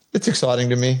it's exciting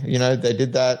to me. They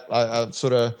did that. I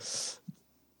sort of,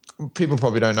 people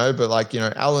probably don't know, but like,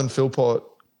 Alan Philpott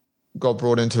got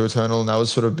brought into Eternal, and that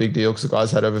was sort of a big deal because the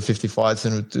guy's had over 50 fights,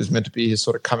 and it was meant to be his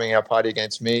sort of coming out party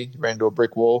against me. He ran into a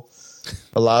brick wall.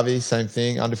 Alavi, same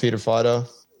thing, undefeated fighter,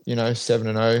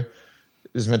 7-0.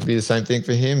 It was meant to be the same thing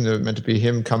for him. It was meant to be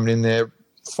him coming in there,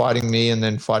 fighting me, and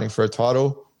then fighting for a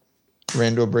title. Ran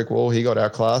into a brick wall. He got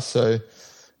outclassed. So,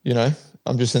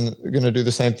 I'm just going to do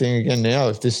the same thing again now.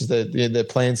 If this is their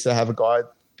plans to have a guy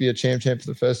be a champ for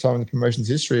the first time in the promotion's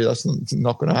history, that's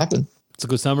not going to happen. It's a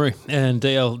good summary. And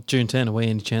DL, June 10, are we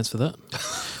any chance for that?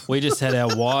 We just had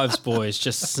our wives, boys,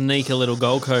 just sneak a little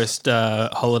Gold Coast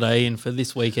holiday in for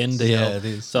this weekend, DL. Yeah, it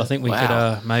is. So I think we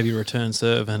could maybe return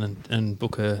serve and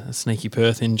book a sneaky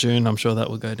Perth in June. I'm sure that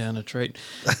will go down a treat.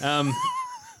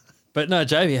 But no,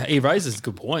 JV, he raises a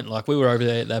good point. Like, we were over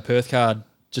there at that Perth card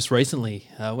just recently.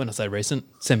 When I say recent,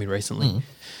 semi-recently.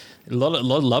 A lot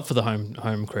of love for the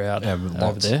home crowd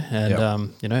over there,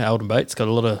 and Alden Bates got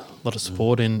a lot of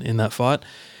support in that fight.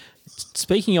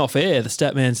 Speaking off air, the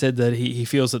stat man said that he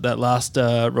feels that last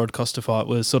Rod Costa fight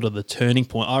was sort of the turning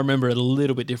point. I remember it a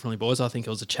little bit differently, boys. I think it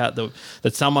was a chat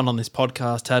that someone on this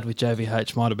podcast had with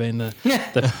JVH might have been the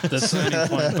turning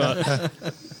point,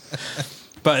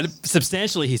 But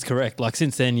substantially, he's correct. Like,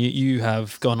 since then, you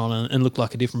have gone on and looked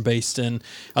like a different beast. And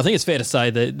I think it's fair to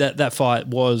say that fight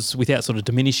was, without sort of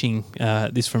diminishing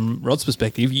this from Rod's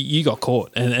perspective, you got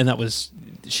caught. And that was,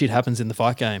 shit happens in the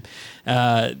fight game.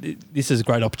 This is a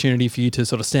great opportunity for you to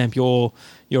sort of stamp your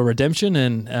redemption.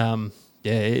 And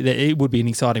it would be an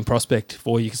exciting prospect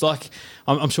for you. Because, like,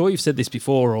 I'm sure you've said this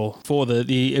before, or for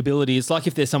the ability, it's like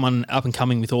if there's someone up and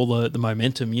coming with all the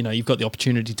momentum, you've got the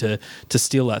opportunity to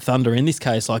steal that thunder. In this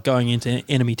case, like, going into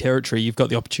enemy territory, you've got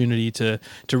the opportunity to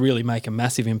really make a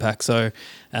massive impact. So,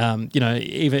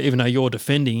 even though you're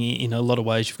defending, in a lot of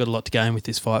ways, you've got a lot to gain with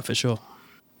this fight for sure.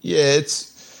 Yeah,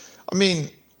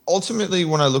 ultimately,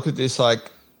 when I look at this,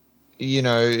 like,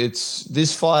 it's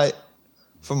this fight.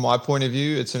 From my point of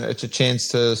view, it's a chance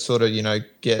to sort of,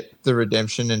 get the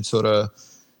redemption and sort of,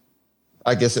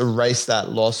 I guess, erase that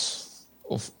loss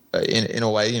in a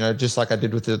way, just like I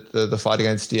did with the fight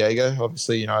against Diego.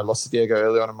 Obviously, I lost to Diego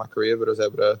early on in my career, but I was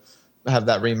able to have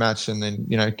that rematch and then,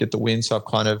 get the win. So I've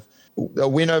kind of, a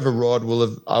win over Rod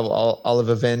I'll have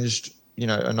avenged,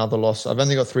 another loss. I've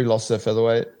only got 3 losses at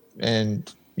featherweight,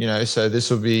 and, so this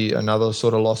will be another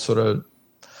sort of loss, sort of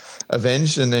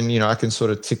avenged, and then I can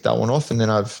sort of tick that one off, and then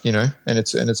I've and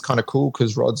it's kind of cool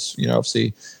because Rod's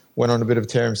obviously went on a bit of a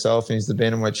tear himself, and he's the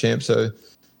bantamweight champ, so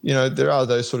there are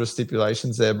those sort of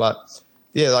stipulations there. But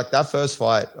yeah, like that first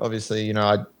fight, obviously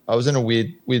I was in a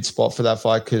weird spot for that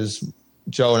fight because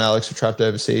Joe and Alex were trapped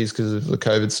overseas because of the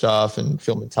COVID stuff and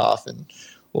filming tough and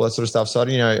all that sort of stuff. So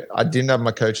I didn't have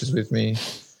my coaches with me,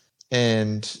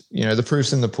 and the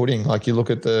proof's in the pudding. Like, you look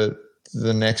at the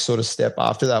next sort of step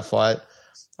after that fight.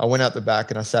 I went out the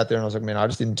back and I sat there and I was like, man, I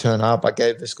just didn't turn up. I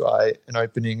gave this guy an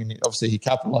opening, and obviously he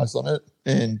capitalized on it,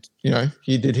 and,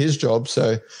 he did his job.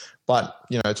 So, but,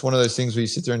 it's one of those things where you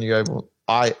sit there and you go, well,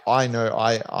 I know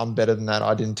I'm better than that.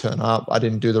 I didn't turn up. I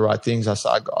didn't do the right things.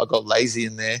 I got lazy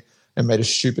in there and made a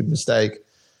stupid mistake.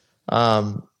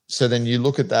 So then you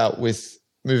look at that with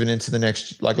moving into the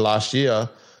next, like last year,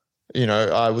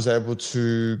 I was able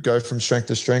to go from strength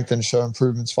to strength and show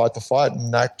improvements fight to fight.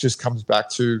 And that just comes back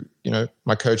to,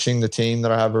 my coaching, the team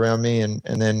that I have around me, and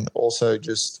then also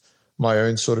just my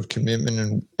own sort of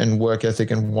commitment and work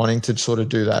ethic and wanting to sort of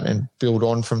do that and build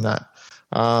on from that.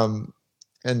 And,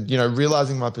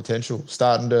 realizing my potential,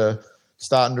 starting to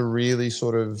really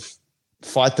sort of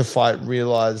fight to fight,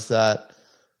 realize that,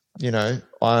 I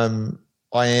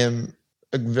am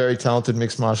a very talented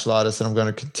mixed martial artist, and I'm going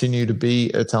to continue to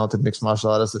be a talented mixed martial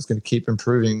artist that's going to keep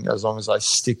improving as long as I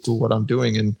stick to what I'm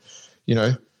doing and,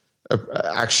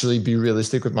 actually be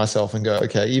realistic with myself and go,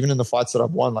 okay, even in the fights that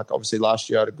I've won, like obviously last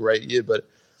year I had a great year, but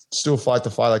still fight to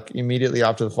fight. Like immediately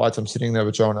after the fights, I'm sitting there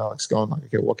with Joe and Alex going like,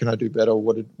 okay, what can I do better?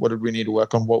 What did we need to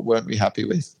work on? What weren't we happy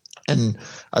with? And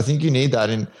I think you need that.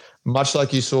 And much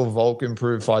like you saw Volk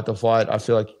improve fight to fight, I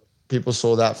feel like people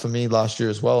saw that for me last year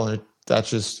as well. And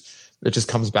it just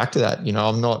comes back to that. You know,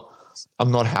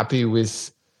 I'm not happy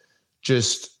with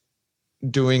just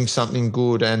doing something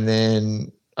good and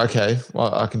then, okay,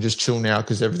 well, I can just chill now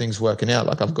because everything's working out.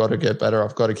 Like, I've got to get better.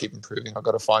 I've got to keep improving. I've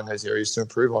got to find those areas to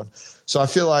improve on. So I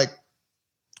feel like,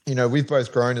 you know, we've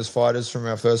both grown as fighters from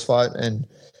our first fight, and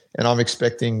I'm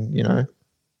expecting, you know,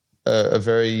 a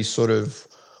very sort of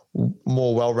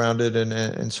more well-rounded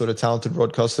and sort of talented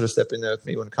broadcaster to step in there with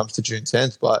me when it comes to June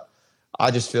 10th. But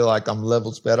I just feel like I'm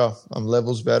levels better.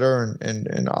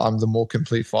 And I'm the more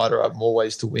complete fighter. I have more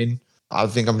ways to win. I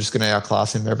think I'm just going to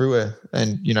outclass him everywhere.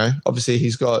 And, you know, obviously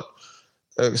he's got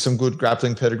some good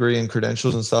grappling pedigree and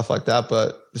credentials and stuff like that.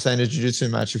 But saying a jiu-jitsu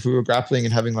match, if we were grappling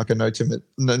and having like a no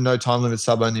time limit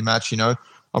sub-only match, you know,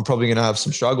 I'm probably going to have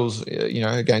some struggles, you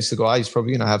know, against the guy. He's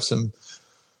probably going to have some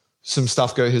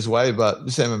stuff go his way. But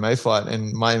this MMA fight,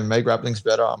 and my MMA grappling's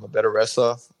better. I'm a better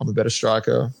wrestler. I'm a better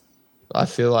striker. I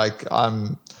feel like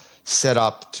I'm set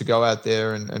up to go out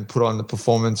there and put on the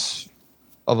performance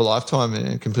of a lifetime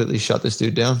and completely shut this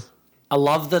dude down. I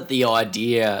love that the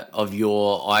idea of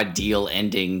your ideal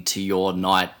ending to your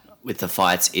night with the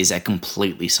fights is a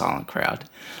completely silent crowd.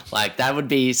 Like, that would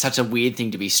be such a weird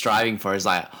thing to be striving for, is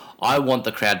like, I want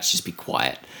the crowd to just be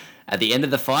quiet. At the end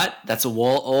of the fight, that's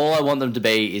all I want them to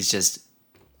be is just,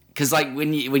 because like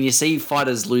when you see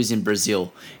fighters lose in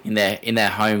Brazil in their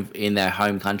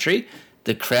home country,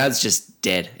 the crowd's just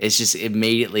dead. It's just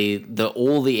immediately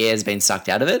all the air's been sucked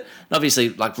out of it. And obviously,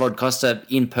 like Rod Costa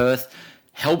in Perth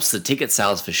helps the ticket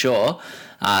sales for sure.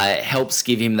 Helps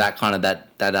give him that kind of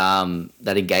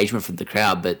that engagement from the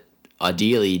crowd. But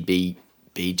ideally, be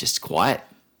just quiet.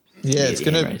 Yeah,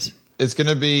 it's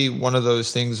gonna be one of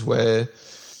those things where,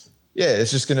 yeah,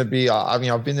 it's just gonna be. I mean,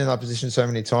 I've been in that position so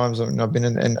many times. I mean, I've been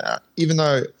in, and even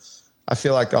though I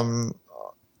feel like I'm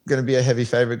going to be a heavy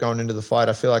favorite going into the fight,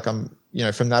 I feel like I'm, you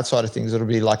know, from that side of things, it'll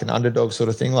be like an underdog sort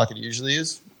of thing, like it usually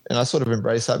is. And I sort of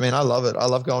embrace that. Man, I love it. I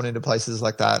love going into places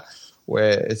like that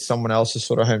where it's someone else's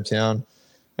sort of hometown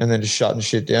and then just shutting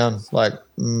shit down. Like,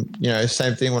 you know,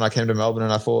 same thing when I came to Melbourne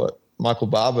and I fought Michael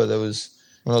Barber.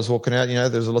 When I was walking out, you know,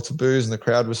 there was lots of boos and the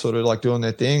crowd was sort of like doing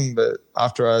their thing. But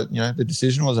after the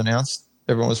decision was announced,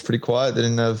 everyone was pretty quiet. They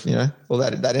didn't have, you know, well,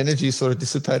 that energy sort of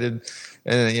dissipated.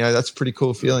 And, you know, that's a pretty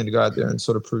cool feeling to go out there and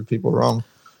sort of prove people wrong.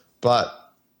 But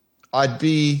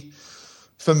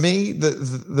for me,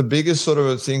 the biggest sort of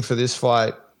a thing for this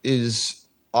fight is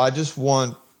I just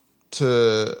want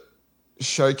to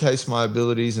showcase my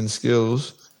abilities and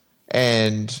skills.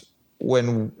 And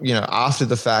when, you know, after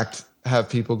the fact, have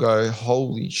people go,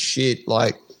 holy shit,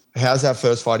 like, how's that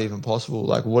first fight even possible?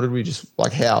 Like, what did we just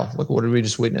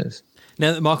witness?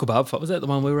 Now, the Michael Barber fight, was that the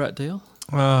one we were at, Deal?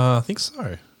 I think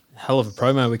so. Hell of a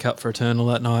promo we cut for Eternal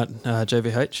that night,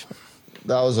 JVH.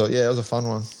 That was a fun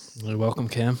one. You're welcome,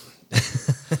 Cam.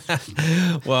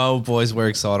 Well, boys, we're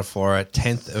excited for it.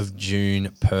 10th of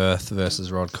June, Perth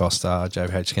versus Rod Costa.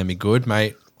 JVH can be good,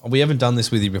 mate. We haven't done this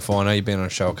with you before. I know you've been on a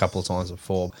show a couple of times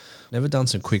before. Never done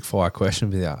some quick fire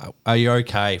questions with you. Are you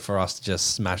okay for us to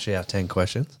just smash out 10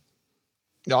 questions?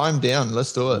 No, I'm down.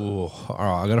 Let's do it. Ooh, all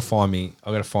right, I gotta find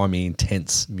me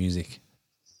intense music.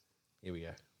 Here we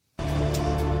go.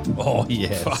 Oh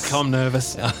yeah. Fuck, I'm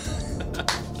nervous.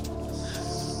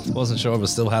 Wasn't sure if I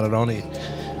still had it on here.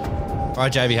 All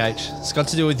right, JVH. It's got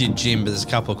to do with your gym, but there's a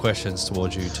couple of questions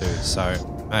towards you too.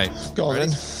 So, hey, go on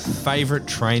then. Favorite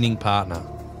training partner?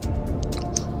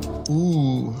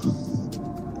 Ooh.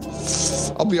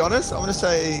 I'll be honest. I'm going to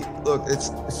say, look, it's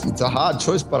a hard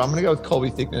choice, but I'm going to go with Colby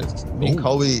Thickness. Me and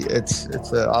Colby,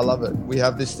 I love it. We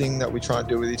have this thing that we try and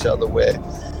do with each other where,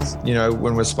 you know,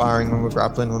 when we're sparring, when we're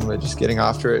grappling, when we're just getting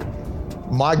after it.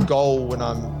 My goal when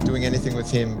I'm doing anything with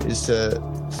him is to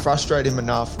frustrate him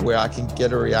enough where I can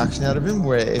get a reaction out of him,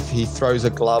 where if he throws a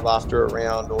glove after a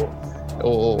round or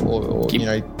you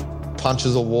know,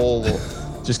 punches a wall or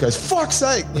just goes, fuck's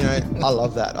sake, you know, I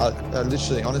love that. I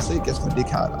literally, honestly, it gets my dick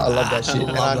hard. I love that shit.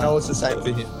 And I know it's the same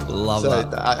for him. Love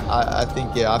that. I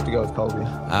think, yeah, I have to go with Colby.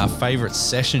 Favorite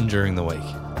session during the week?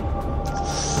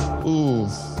 Ooh.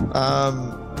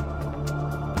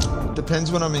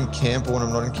 Depends when I'm in camp or when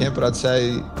I'm not in camp, but I'd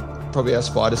say probably our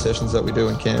spider sessions that we do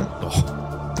in camp.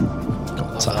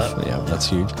 Oh, tough. Yeah, that's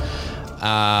huge.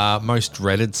 Most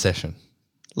dreaded session?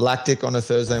 Lactic on a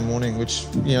Thursday morning, which,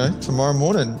 you know, tomorrow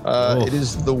morning. It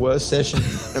is the worst session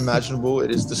imaginable.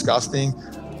 It is disgusting,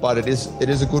 but it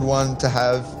is a good one to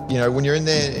have. You know, when you're in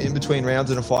there in between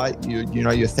rounds in a fight, you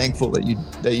know you're thankful that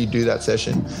you do that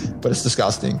session, but it's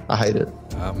disgusting. I hate it.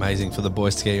 Amazing for the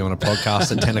boys to get you on a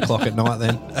podcast at 10 o'clock at night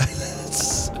then.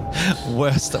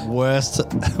 Worst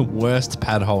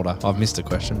pad holder. I've missed a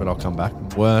question, but I'll come back.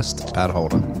 Worst pad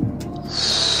holder.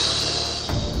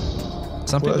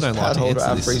 Some people worst don't like pad to holder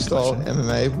answer at this freestyle question.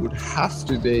 MMA would have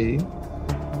to be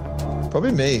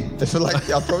probably me. I feel like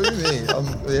I'll probably be me.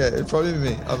 It'd probably be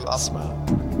me. I'm Smart.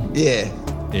 Yeah.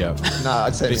 Yeah. No,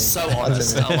 I'd say me. So I'd honest.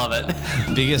 say me. I love it.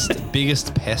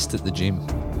 biggest pest at the gym.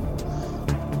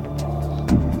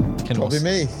 Can Probably also,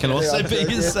 me. Can also I'd be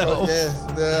say- yourself.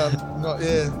 No,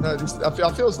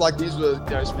 I feel like these were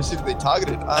specifically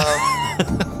targeted.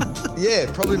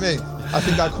 Yeah, probably me. I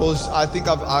think I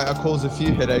caused a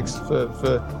few headaches for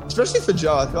especially for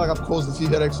Joe. I feel like I've caused a few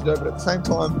headaches for Joe, but at the same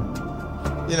time,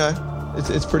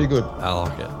 it's pretty good. I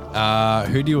like it.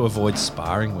 Who do you avoid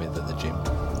sparring with at the gym?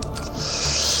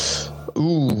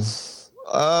 Ooh.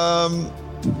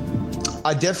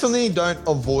 I definitely don't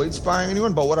avoid sparring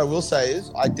anyone, but what I will say is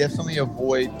I definitely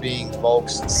avoid being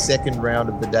Volk's second round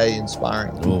of the day in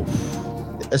sparring. Oh,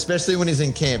 Especially when he's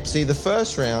in camp. See, the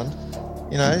first round,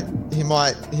 he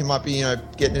might be,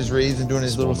 getting his reads and doing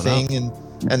his little warming thing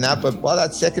and that. But by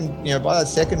that second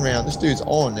round, this dude's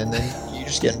on, and then you're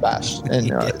just getting bashed, and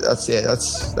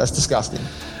that's disgusting.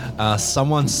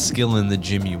 someone's skill in the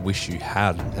gym you wish you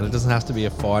had, and it doesn't have to be a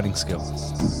fighting skill.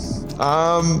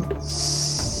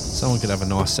 Someone could have a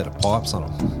nice set of pipes on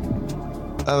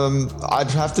them.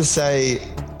 I'd have to say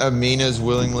Amina's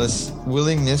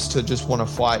willingness to just want to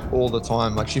fight all the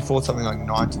time. Like she fought something like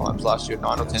 9 times last year,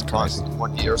 9 or 10 times in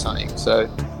 1 year or something. So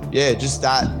yeah, just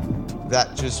that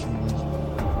just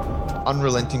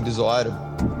unrelenting desire to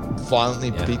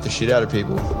violently beat the shit out of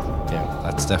people. Yeah,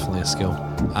 that's definitely a skill.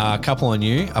 A couple on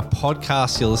you. A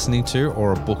podcast you're listening to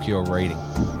or a book you're reading?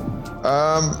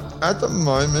 At the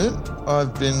moment,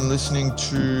 I've been listening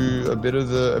to a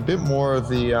bit more of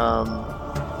the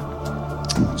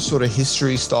sort of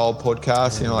history style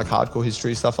podcast, like hardcore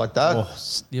history stuff like that. Oh,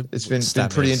 yep. It's been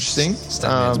pretty interesting.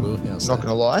 Not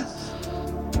gonna lie.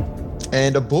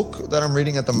 And a book that I'm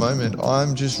reading at the moment,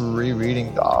 I'm just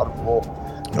rereading The Art of War.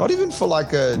 Not even for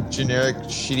like a generic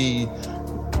shitty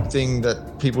thing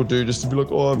that people do just to be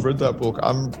like, oh, I've read that book.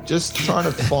 I'm just trying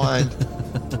to find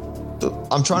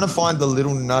the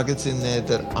little nuggets in there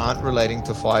that aren't relating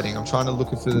to fighting. I'm trying to look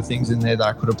for the things in there that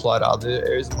I could apply to other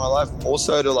areas of my life.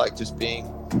 Also to like just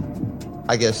being,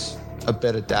 I guess, a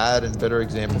better dad and better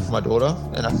example for my daughter.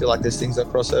 And I feel like there's things that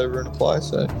cross over and apply.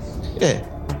 So, yeah.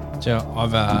 So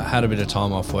I've had a bit of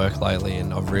time off work lately,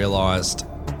 and I've realised,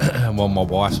 well, my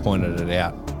wife's pointed it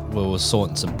out. We were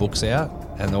sorting some books out,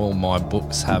 and all my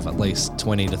books have at least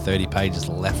 20 to 30 pages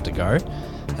left to go.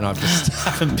 And I just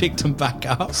haven't picked them back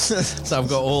up. So I've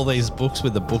got all these books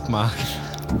with the bookmark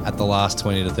at the last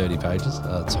 20 to 30 pages.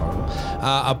 That's horrible.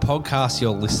 A podcast you're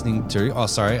listening to. A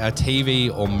TV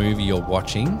or movie you're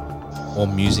watching, or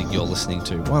music you're listening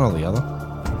to. One or the other.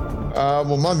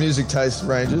 Well, my music taste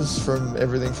ranges from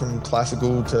everything from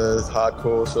classical to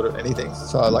hardcore, sort of anything.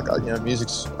 So I like,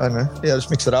 music's, I don't know. Yeah, just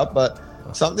mix it up. But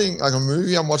something like a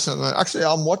movie I'm watching at the moment. Actually,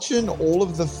 I'm watching all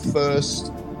of the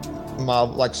first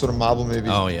Marvel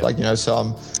movies. Oh, yeah. So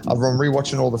I'm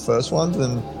rewatching all the first ones,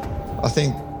 and I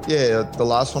think the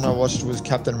last one I watched was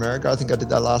Captain America. I think I did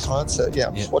that last night. So yeah,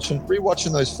 I'm just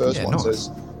rewatching those first ones, nice.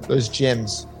 those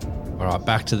gems. All right,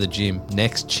 back to the gym.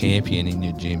 Next champion in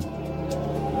your gym.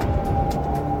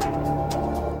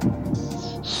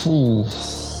 Ooh.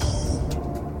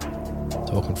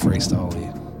 Talking freestyle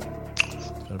here.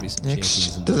 Gotta be some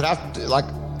champions. Does it have to, like,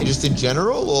 just in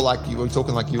general, or like you were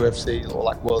talking like UFC or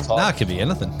like world title? Nah, it could be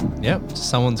anything. Yep.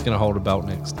 Someone's gonna hold a belt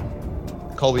next.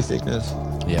 Colby Thickness.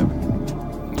 Yeah.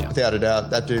 Without a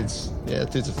doubt. That dude's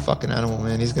a fucking animal,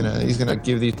 man. He's gonna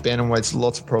give these bantamweights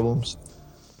lots of problems.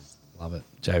 Love it.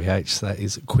 JVH, that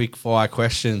is quick fire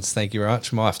questions. Thank you very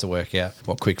much. Might have to work out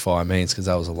what quick fire means because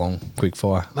that was a long quick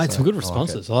fire. Mate, some good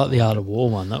responses. I like the Art of War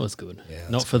one. That was good. Yeah,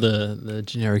 not for the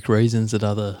generic reasons that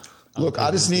other. Look,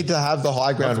 I just need to have the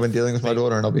high ground when dealing with my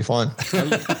daughter, and I'll be fine.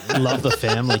 I love the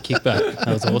family kickback. That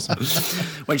was awesome.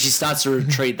 When she starts to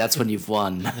retreat, that's when you've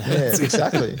won. Yeah,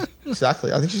 exactly.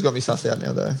 I think she's got me sussed out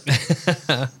now, though.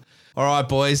 All right,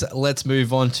 boys, let's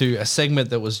move on to a segment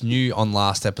that was new on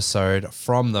last episode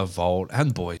from the Vault.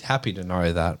 And boys, happy to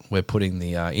know that we're putting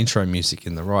the intro music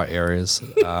in the right areas.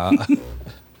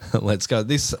 Let's go.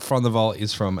 This from the Vault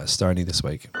is from Stoney this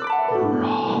week.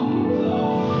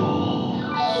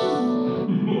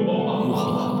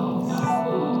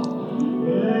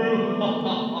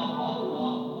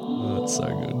 Oh, that's so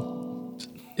good.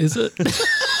 Is it?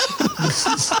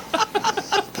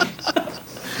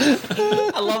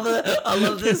 I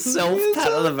love this self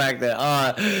pat on the back there.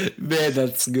 Oh, man,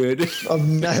 that's good. I've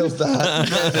nailed that.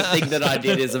 The thing that I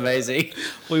did is amazing.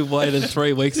 We waited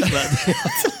 3 weeks for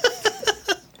that.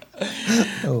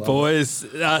 Boys,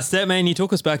 Statman, you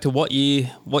took us back to what year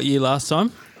last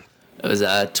time? It was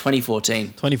 2014.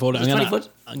 2014.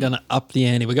 I'm going to up the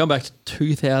ante. We're going back to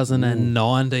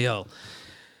 2009, DL.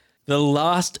 The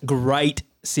last great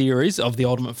series of The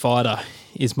Ultimate Fighter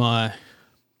is what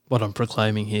I'm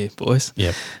proclaiming here, boys.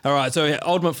 Yep. All right, so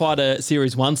Ultimate Fighter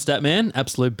Series 1, Statman,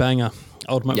 absolute banger.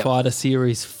 Ultimate Fighter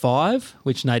Series 5,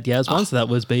 which Nate Diaz won, so that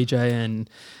was BJ and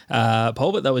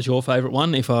Paul, but that was your favourite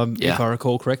one, if I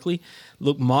recall correctly.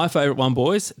 Look, my favourite one,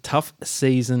 boys, Tough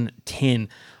Season 10.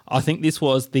 I think this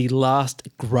was the last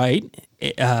great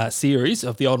series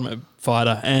of The Ultimate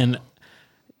Fighter, and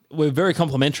we're very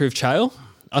complimentary of Chael.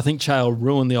 I think Chael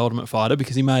ruined The Ultimate Fighter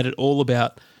because he made it all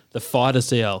about the fighters,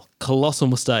 DL. Colossal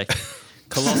mistake.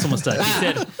 Colossal mistake.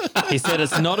 He said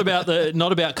it's not about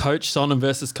Coach Sonnen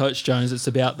versus Coach Jones. It's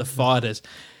about the fighters.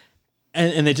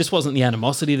 And there just wasn't the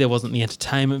animosity. There wasn't the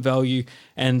entertainment value.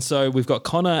 And so we've got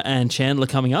Connor and Chandler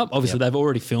coming up. Obviously, they've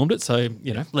already filmed it. So,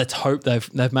 let's hope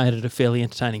they've made it a fairly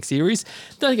entertaining series.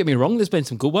 Don't get me wrong. There's been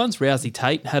some good ones. Rousey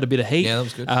Tate had a bit of heat. Yeah, that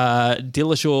was good.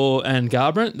 Dillashaw and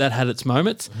Garbrandt, that had its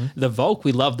moments. Mm-hmm. The Volk,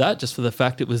 we loved that just for the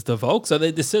fact it was the Volk. So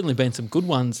there's certainly been some good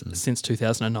ones since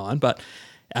 2009. But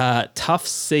Tough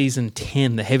Season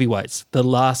 10, the heavyweights, the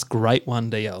last great one,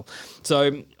 DL.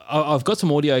 So I've got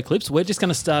some audio clips. We're just going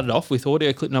to start it off with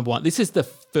audio clip number 1. This is the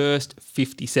first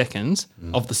 50 seconds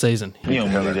of the season. You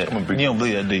don't believe that. You don't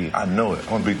believe that, do you? I know it. I'm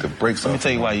going to beat the brakes off. Let me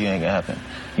tell you why you ain't going to happen.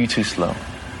 You too slow.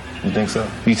 You think so?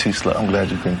 You too slow. I'm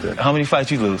glad you think that. How many fights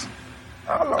you lose?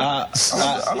 I lost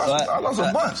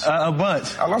a bunch. A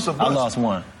bunch. I lost a bunch. I lost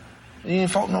one. You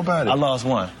ain't fought nobody. I lost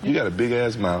one. You got a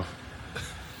big-ass mouth.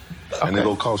 And it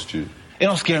gonna cost you. It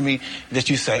don't scare me that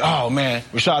you say, oh, man,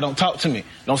 Rashad, don't talk to me.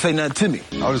 Don't say nothing to me.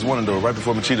 I was just wondering, though, right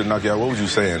before Machida knocked you out, what was you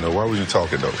saying, though? Why was you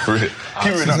talking, though? For real.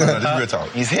 Just real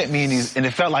talk. He's hit me, and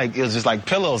it felt like it was just like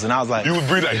pillows, and I was like... You would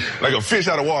breathe like a fish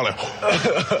out of water.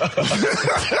 I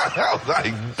was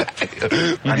like,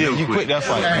 damn. You quit that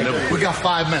fight. Hey, we got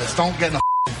 5 minutes. Don't get in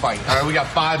a fight, all right? We got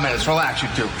 5 minutes. Relax, you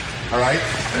two, all right?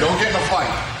 Don't get in a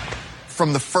fight.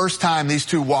 From the first time these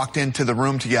two walked into the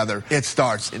room together, it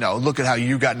starts, look at how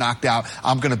you got knocked out.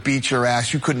 I'm going to beat your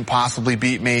ass. You couldn't possibly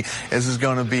beat me. This is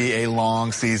going to be a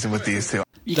long season with these two.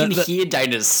 You can hear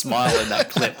Dana's smile in that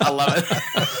clip. I love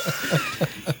it.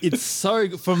 It's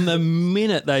so, from the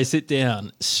minute they sit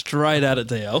down, straight at it,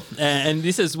 DL. And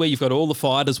this is where you've got all the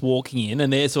fighters walking in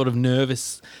and they're sort of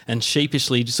nervous and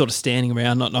sheepishly just sort of standing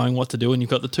around not knowing what to do. And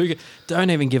you've got the two, don't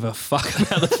even give a fuck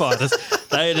about the fighters.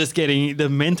 They're just getting the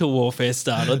mental warfare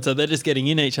started. So they're just getting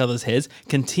in each other's heads,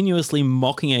 continuously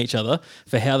mocking each other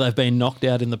for how they've been knocked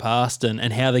out in the past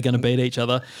and how they're going to beat each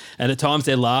other. And at times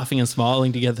they're laughing and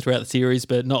smiling together throughout the series,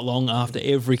 but not long after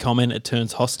every comment, it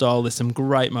turns hostile. There's some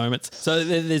great moments. So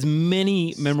there's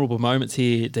many memorable moments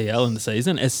here, DL, in the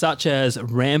season, as such as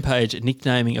Rampage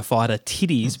nicknaming a fighter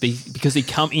Titties because he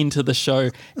come into the show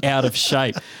out of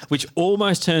shape, which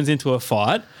almost turns into a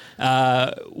fight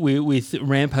with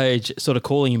Rampage sort of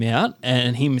calling him out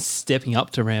and him stepping up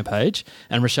to Rampage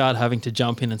and Rashad having to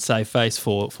jump in and save face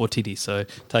for Titties. So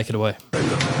take it away. Hey,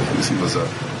 look, let me see what's up.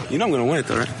 You know I'm going to win it,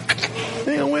 though, right?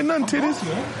 You ain't gonna win nothing, Titties.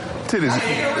 Titties.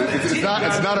 It's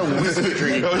not a wizard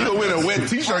dream. Oh, you gonna win a wet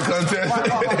t-shirt contest.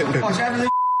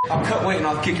 I'll cut weight and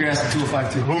I'll kick your ass at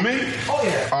 205 too. Who, me? Oh,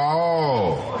 yeah.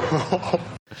 Oh.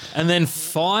 And then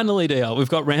finally, DL, we've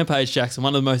got Rampage Jackson,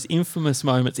 one of the most infamous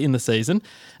moments in the season,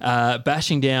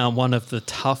 bashing down one of the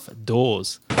tough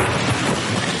doors.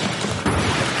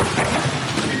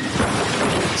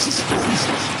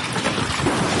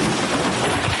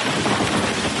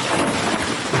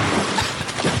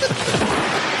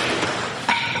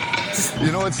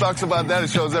 You know what sucks about that?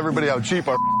 It shows everybody how cheap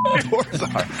our doors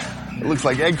are. It looks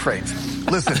like egg crates.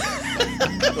 Listen,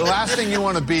 the last thing you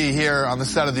want to be here on the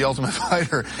set of The Ultimate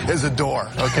Fighter is a door,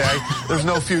 okay? There's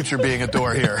no future being a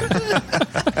door here.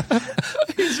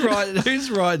 Who's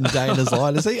writing Dana's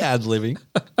line? Is he ad-libbing?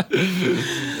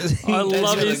 I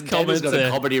love his comments got there.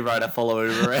 a comedy writer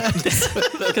following him around.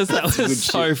 Because that was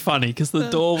so funny because the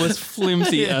door was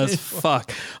flimsy as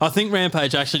fuck. I think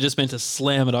Rampage actually just meant to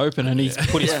slam it open and he's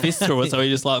put his fist through it, so he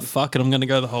just like, fuck it, I'm going to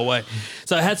go the whole way.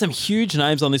 So I had some huge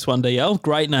names on this one, DL.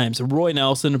 Great names. Roy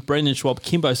Nelson, Brendan Schwab,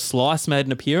 Kimbo Slice made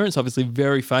an appearance, obviously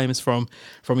very famous from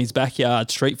his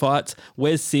backyard street fights.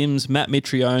 Wes Sims, Matt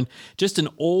Mitrione, just an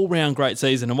all-round great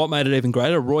season. And what made it even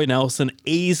greater, Roy Nelson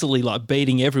easily like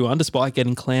beating everyone despite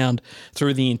getting clowned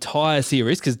through the entire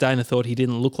series because Dana thought he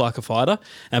didn't look like a fighter.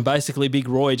 And basically Big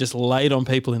Roy just laid on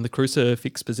people in the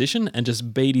crucifix position and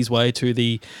just beat his way to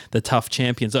the tough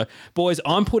champion. So, boys,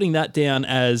 I'm putting that down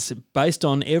as based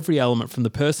on every element from the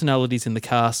personalities in the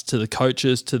cast to the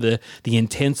coaches to the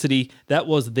intensity. That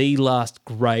was the last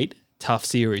great tough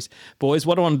series. Boys,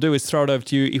 what I want to do is throw it over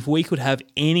to you. If we could have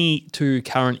any two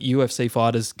current UFC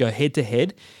fighters go head to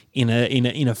head in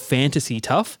a fantasy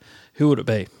tough, who would it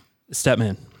be?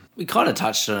 Statman. We kind of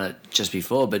touched on it just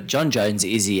before, but John Jones,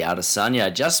 Izzy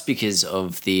Adesanya, just because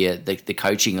of the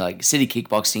coaching, like City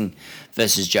Kickboxing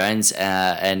versus Jones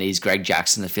and his Greg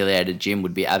Jackson affiliated gym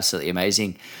would be absolutely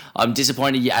amazing. I'm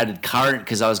disappointed you added current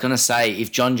because I was going to say if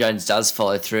John Jones does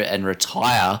follow through and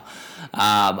retire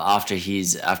after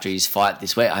his fight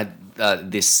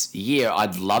this year,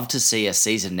 I'd love to see a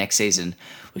season next season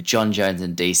with John Jones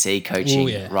and DC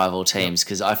coaching rival teams,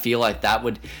 because I feel like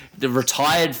the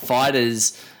retired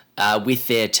fighters with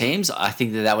their teams, I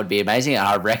think that would be amazing. And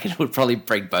I reckon it would probably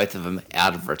bring both of them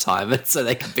out of retirement so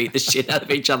they can beat the shit out of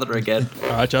each other again. All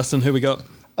right, Justin, who we got?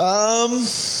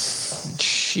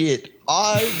 Shit.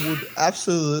 I would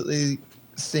absolutely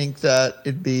think that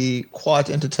it'd be quite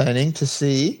entertaining to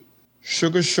see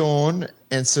Sugar Sean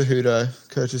and Cejudo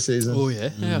coach a season. Oh, yeah.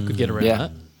 Yeah, I could get around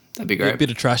that. That'd be great. A bit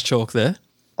of trash talk there.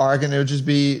 I reckon it would just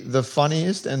be the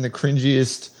funniest and the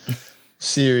cringiest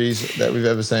series that we've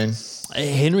ever seen.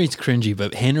 Henry's cringy,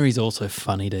 but Henry's also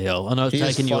funny, DL. I know it's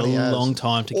taken you a long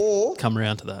time to come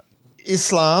around to that.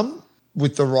 Islam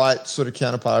with the right sort of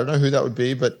counterpart. I don't know who that would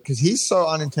be, but because he's so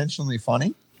unintentionally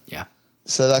funny. Yeah.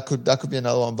 So that could be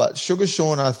another one. But Sugar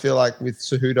Sean, I feel like with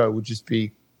Cejudo would just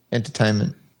be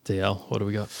entertainment. DL, what do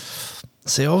we got?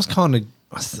 See, I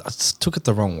took it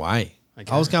the wrong way. Okay.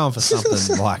 I was going for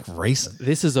something like recent.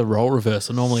 This is a role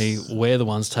reversal. Normally, we're the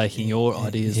ones taking your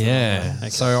ideas. Yeah. Okay.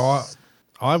 So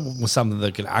I was something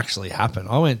that could actually happen.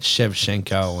 I went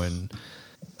Shevchenko and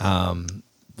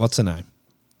what's her name?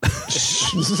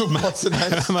 What's her name?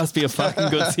 That must be a fucking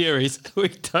good series. We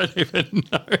don't even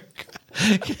know.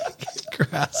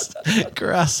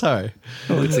 Grasso.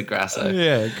 Oh, it's a Grasso.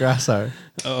 Yeah, Grasso.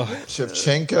 Oh.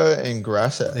 Shevchenko and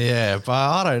Grasso. Yeah, but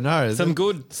I don't know. Some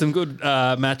good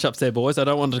matchups there, boys. I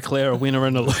don't want to declare a winner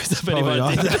and a loser. If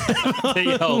anyone did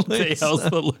DL's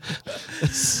the loser.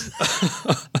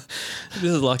 This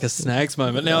is like a Snags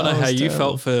moment. Now I know how you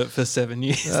felt for 7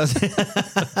 years.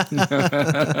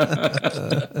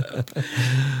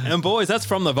 And boys, that's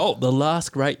from the vault. The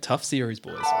last great tough series,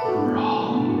 boys.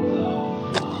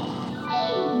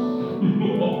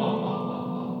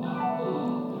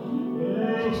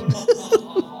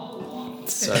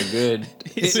 So good.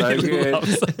 So good.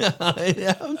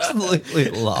 I absolutely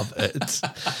love it.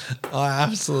 I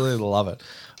absolutely love it.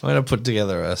 I'm going to put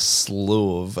together a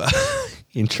slew of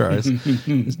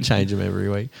intros. Change them every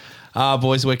week.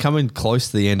 Boys, we're coming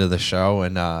close to the end of the show,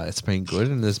 and it's been good.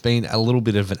 And there's been a little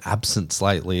bit of an absence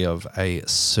lately of a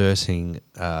certain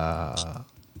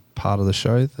part of the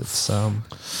show that's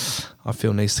I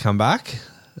feel needs to come back.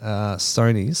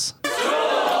 Stoney's.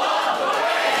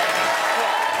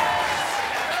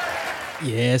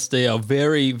 Yes, DL.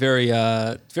 Very, very,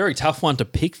 very tough one to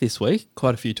pick this week.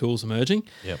 Quite a few tools emerging.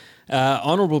 Yep.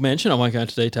 Honourable mention, I won't go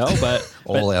into detail, but...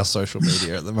 our social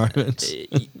media at the moment.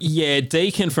 Yeah,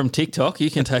 Deacon from TikTok, you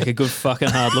can take a good fucking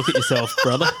hard look at yourself,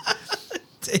 brother.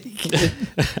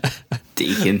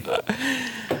 Deacon.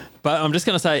 But I'm just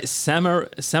going to say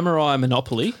Samurai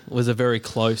Monopoly was a very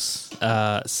close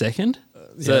second.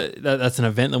 So that's an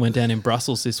event that went down in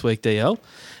Brussels this week, DL.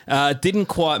 Didn't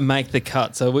quite make the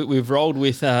cut. So we've rolled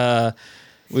with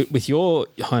your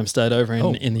home state over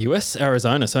in the US,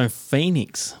 Arizona, so in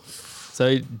Phoenix.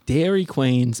 So Dairy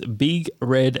Queen's Big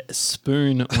Red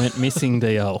Spoon went missing,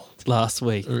 DL, last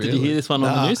week. Really? Did you hear this one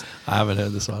on the news? I haven't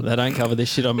heard this one. They don't cover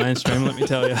this shit on mainstream, let me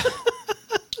tell you.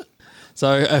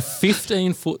 So a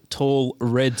 15-foot tall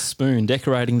red spoon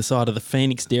decorating the side of the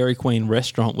Phoenix Dairy Queen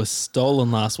restaurant was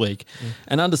stolen last week.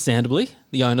 And understandably,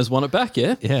 the owners want it back,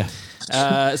 yeah? Yeah.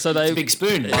 So they, it's a big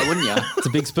spoon, why wouldn't you? It's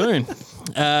a big spoon.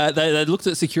 They looked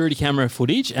at security camera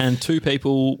footage and two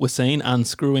people were seen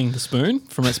unscrewing the spoon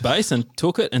from its base and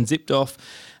took it and zipped off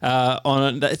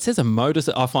on it says a motor.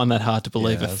 I find that hard to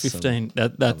believe. Yeah, a 15.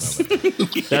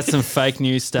 That's some fake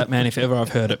news, Statman, if ever I've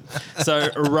heard it. So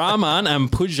Rahman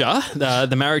and Pooja,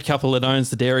 the married couple that owns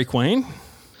the Dairy Queen,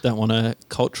 don't want to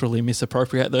culturally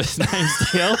misappropriate those names,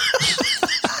 DL.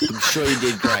 I'm sure you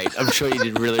did great. I'm sure you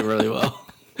did really, really well.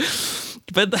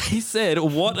 But they said,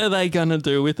 what are they going to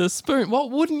do with a spoon?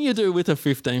 What wouldn't you do with a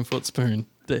 15-foot spoon?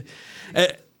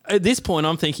 At this point,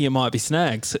 I'm thinking it might be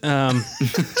Snags.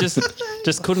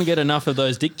 Just couldn't get enough of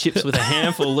those dick chips with a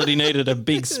handful that he needed a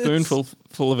big spoonful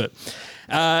full of it.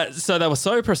 So they were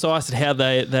so precise at how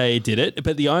they did it,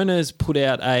 but the owners put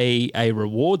out a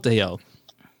reward deal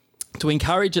to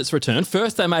encourage its return.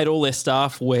 First, they made all their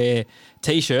staff wear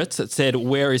T-shirts that said,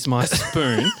 "Where is my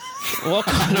spoon?" What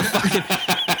kind of fucking...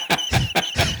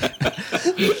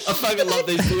 I fucking love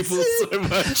these people so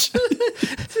much.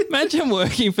 Imagine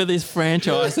working for this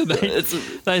franchise and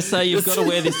they say you've got to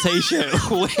wear this T-shirt.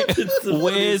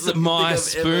 Where's my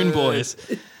spoon, boys?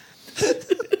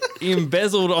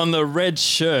 Embezzled on the red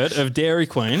shirt of Dairy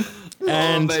Queen.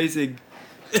 And, amazing.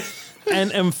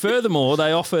 and furthermore,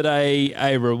 they offered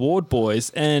a reward, boys,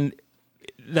 and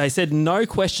they said no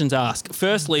questions asked.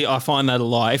 Firstly, I find that a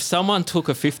lie. If someone took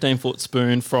a 15-foot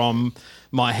spoon from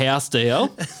my house, DL,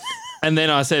 and then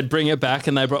I said bring it back,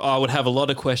 and I would have a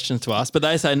lot of questions to ask. But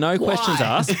they say no questions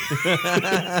asked.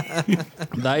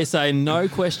 They say no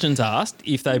questions asked.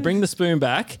 If they bring the spoon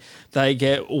back, they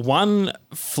get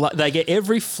they get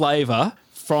every flavour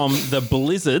from the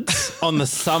blizzards on the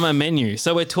summer menu.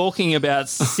 So we're talking about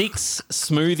 6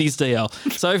 smoothies, DL.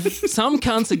 So if some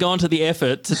cunts have gone to the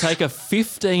effort to take a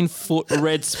 15-foot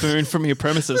red spoon from your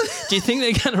premises, do you think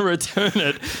they're going to return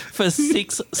it for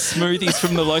 6 smoothies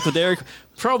from the local dairy?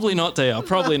 Probably not, DL.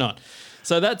 Probably not.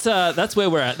 So that's where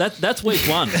we're at. That's week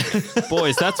 1.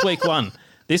 Boys, that's week 1.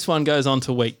 This one goes on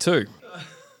to week 2.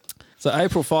 So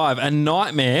April 5, a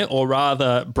nightmare, or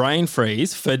rather brain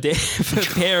freeze, for a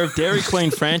pair of Dairy Queen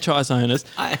franchise owners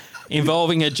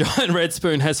involving a giant red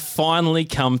spoon has finally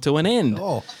come to an end.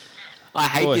 Oh, I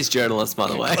hate this journalist, by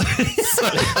the way.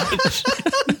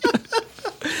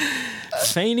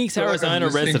 Phoenix, Arizona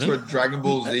resident. To a Dragon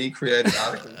Ball Z created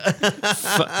article.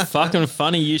 Fucking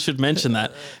funny you should mention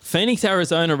that. Phoenix,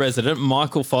 Arizona resident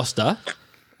Michael Foster.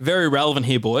 Very relevant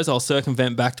here, boys. I'll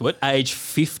circumvent back to it. Age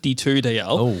 52, DL.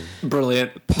 Oh,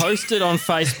 brilliant. Posted on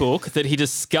Facebook that he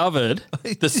discovered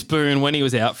the spoon when he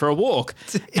was out for a walk.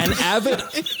 An avid,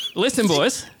 listen,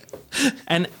 boys,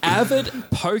 an avid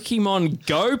Pokemon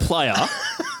Go player,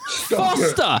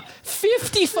 Foster,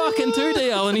 50 fucking 2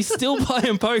 DL, and he's still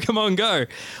playing Pokemon Go,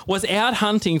 was out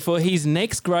hunting for his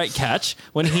next great catch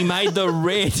when he made the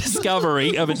rare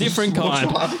discovery of a different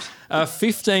kind, a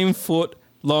 15-foot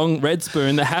long red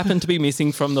spoon that happened to be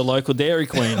missing from the local Dairy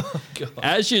Queen.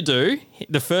 As you do,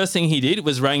 the first thing he did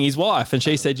was rang his wife, and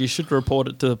she said you should report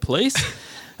it to the police,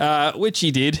 which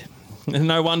he did. And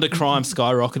no wonder crime's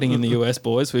skyrocketing in the US,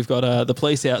 boys. We've got the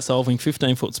police out solving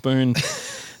 15-foot spoon.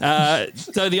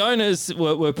 So the owners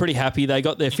were pretty happy. They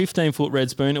got their 15-foot red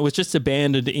spoon. It was just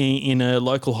abandoned in a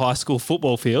local high school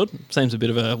football field. Seems a bit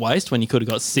of a waste when you could have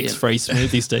got 6 free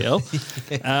smoothies,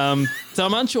 DL. So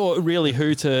I'm unsure really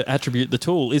who to attribute the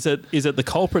tool. Is it the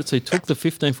culprits who took the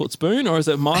 15-foot spoon, or is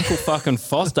it Michael fucking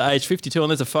Foster, age 52?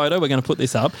 And there's a photo, we're going to put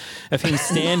this up, of him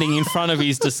standing in front of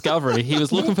his discovery. He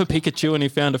was looking for Pikachu and he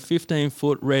found a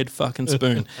 15-foot red fucking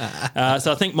spoon.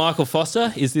 So I think Michael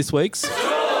Foster is this week's...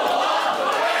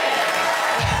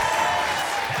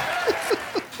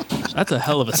 That's a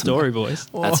hell of a story, boys.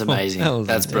 That's amazing.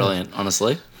 That's brilliant,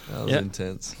 honestly. That was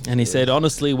intense. And he said,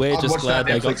 honestly, we're just glad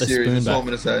they got the spoon back. That's all I'm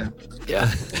going to say.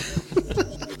 Yeah.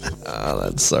 Oh,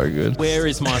 that's so good. Where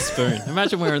is my spoon?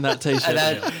 Imagine wearing that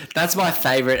T-shirt. That's my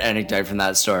favourite anecdote from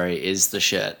that story is the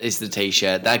shirt, is the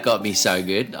T-shirt. That got me so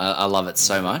good. I love it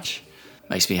so much.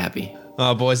 Makes me happy.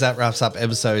 Oh, boys, that wraps up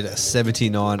episode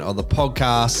 79 of the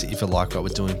podcast. If you like what we're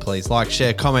doing, please like,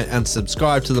 share, comment, and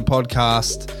subscribe to the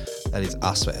podcast. That is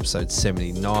us for episode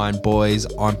 79, boys.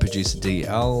 I'm producer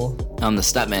DL. I'm the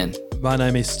Statman. My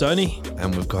name is Stoney.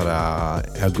 And we've got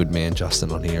our good man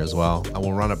Justin on here as well. And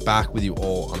we'll run it back with you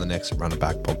all on the next Run It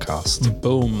Back podcast.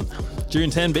 Boom.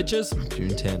 June 10, bitches.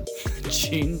 June 10.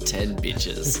 June 10,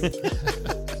 bitches.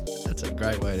 That's a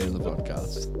great way to end the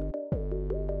podcast.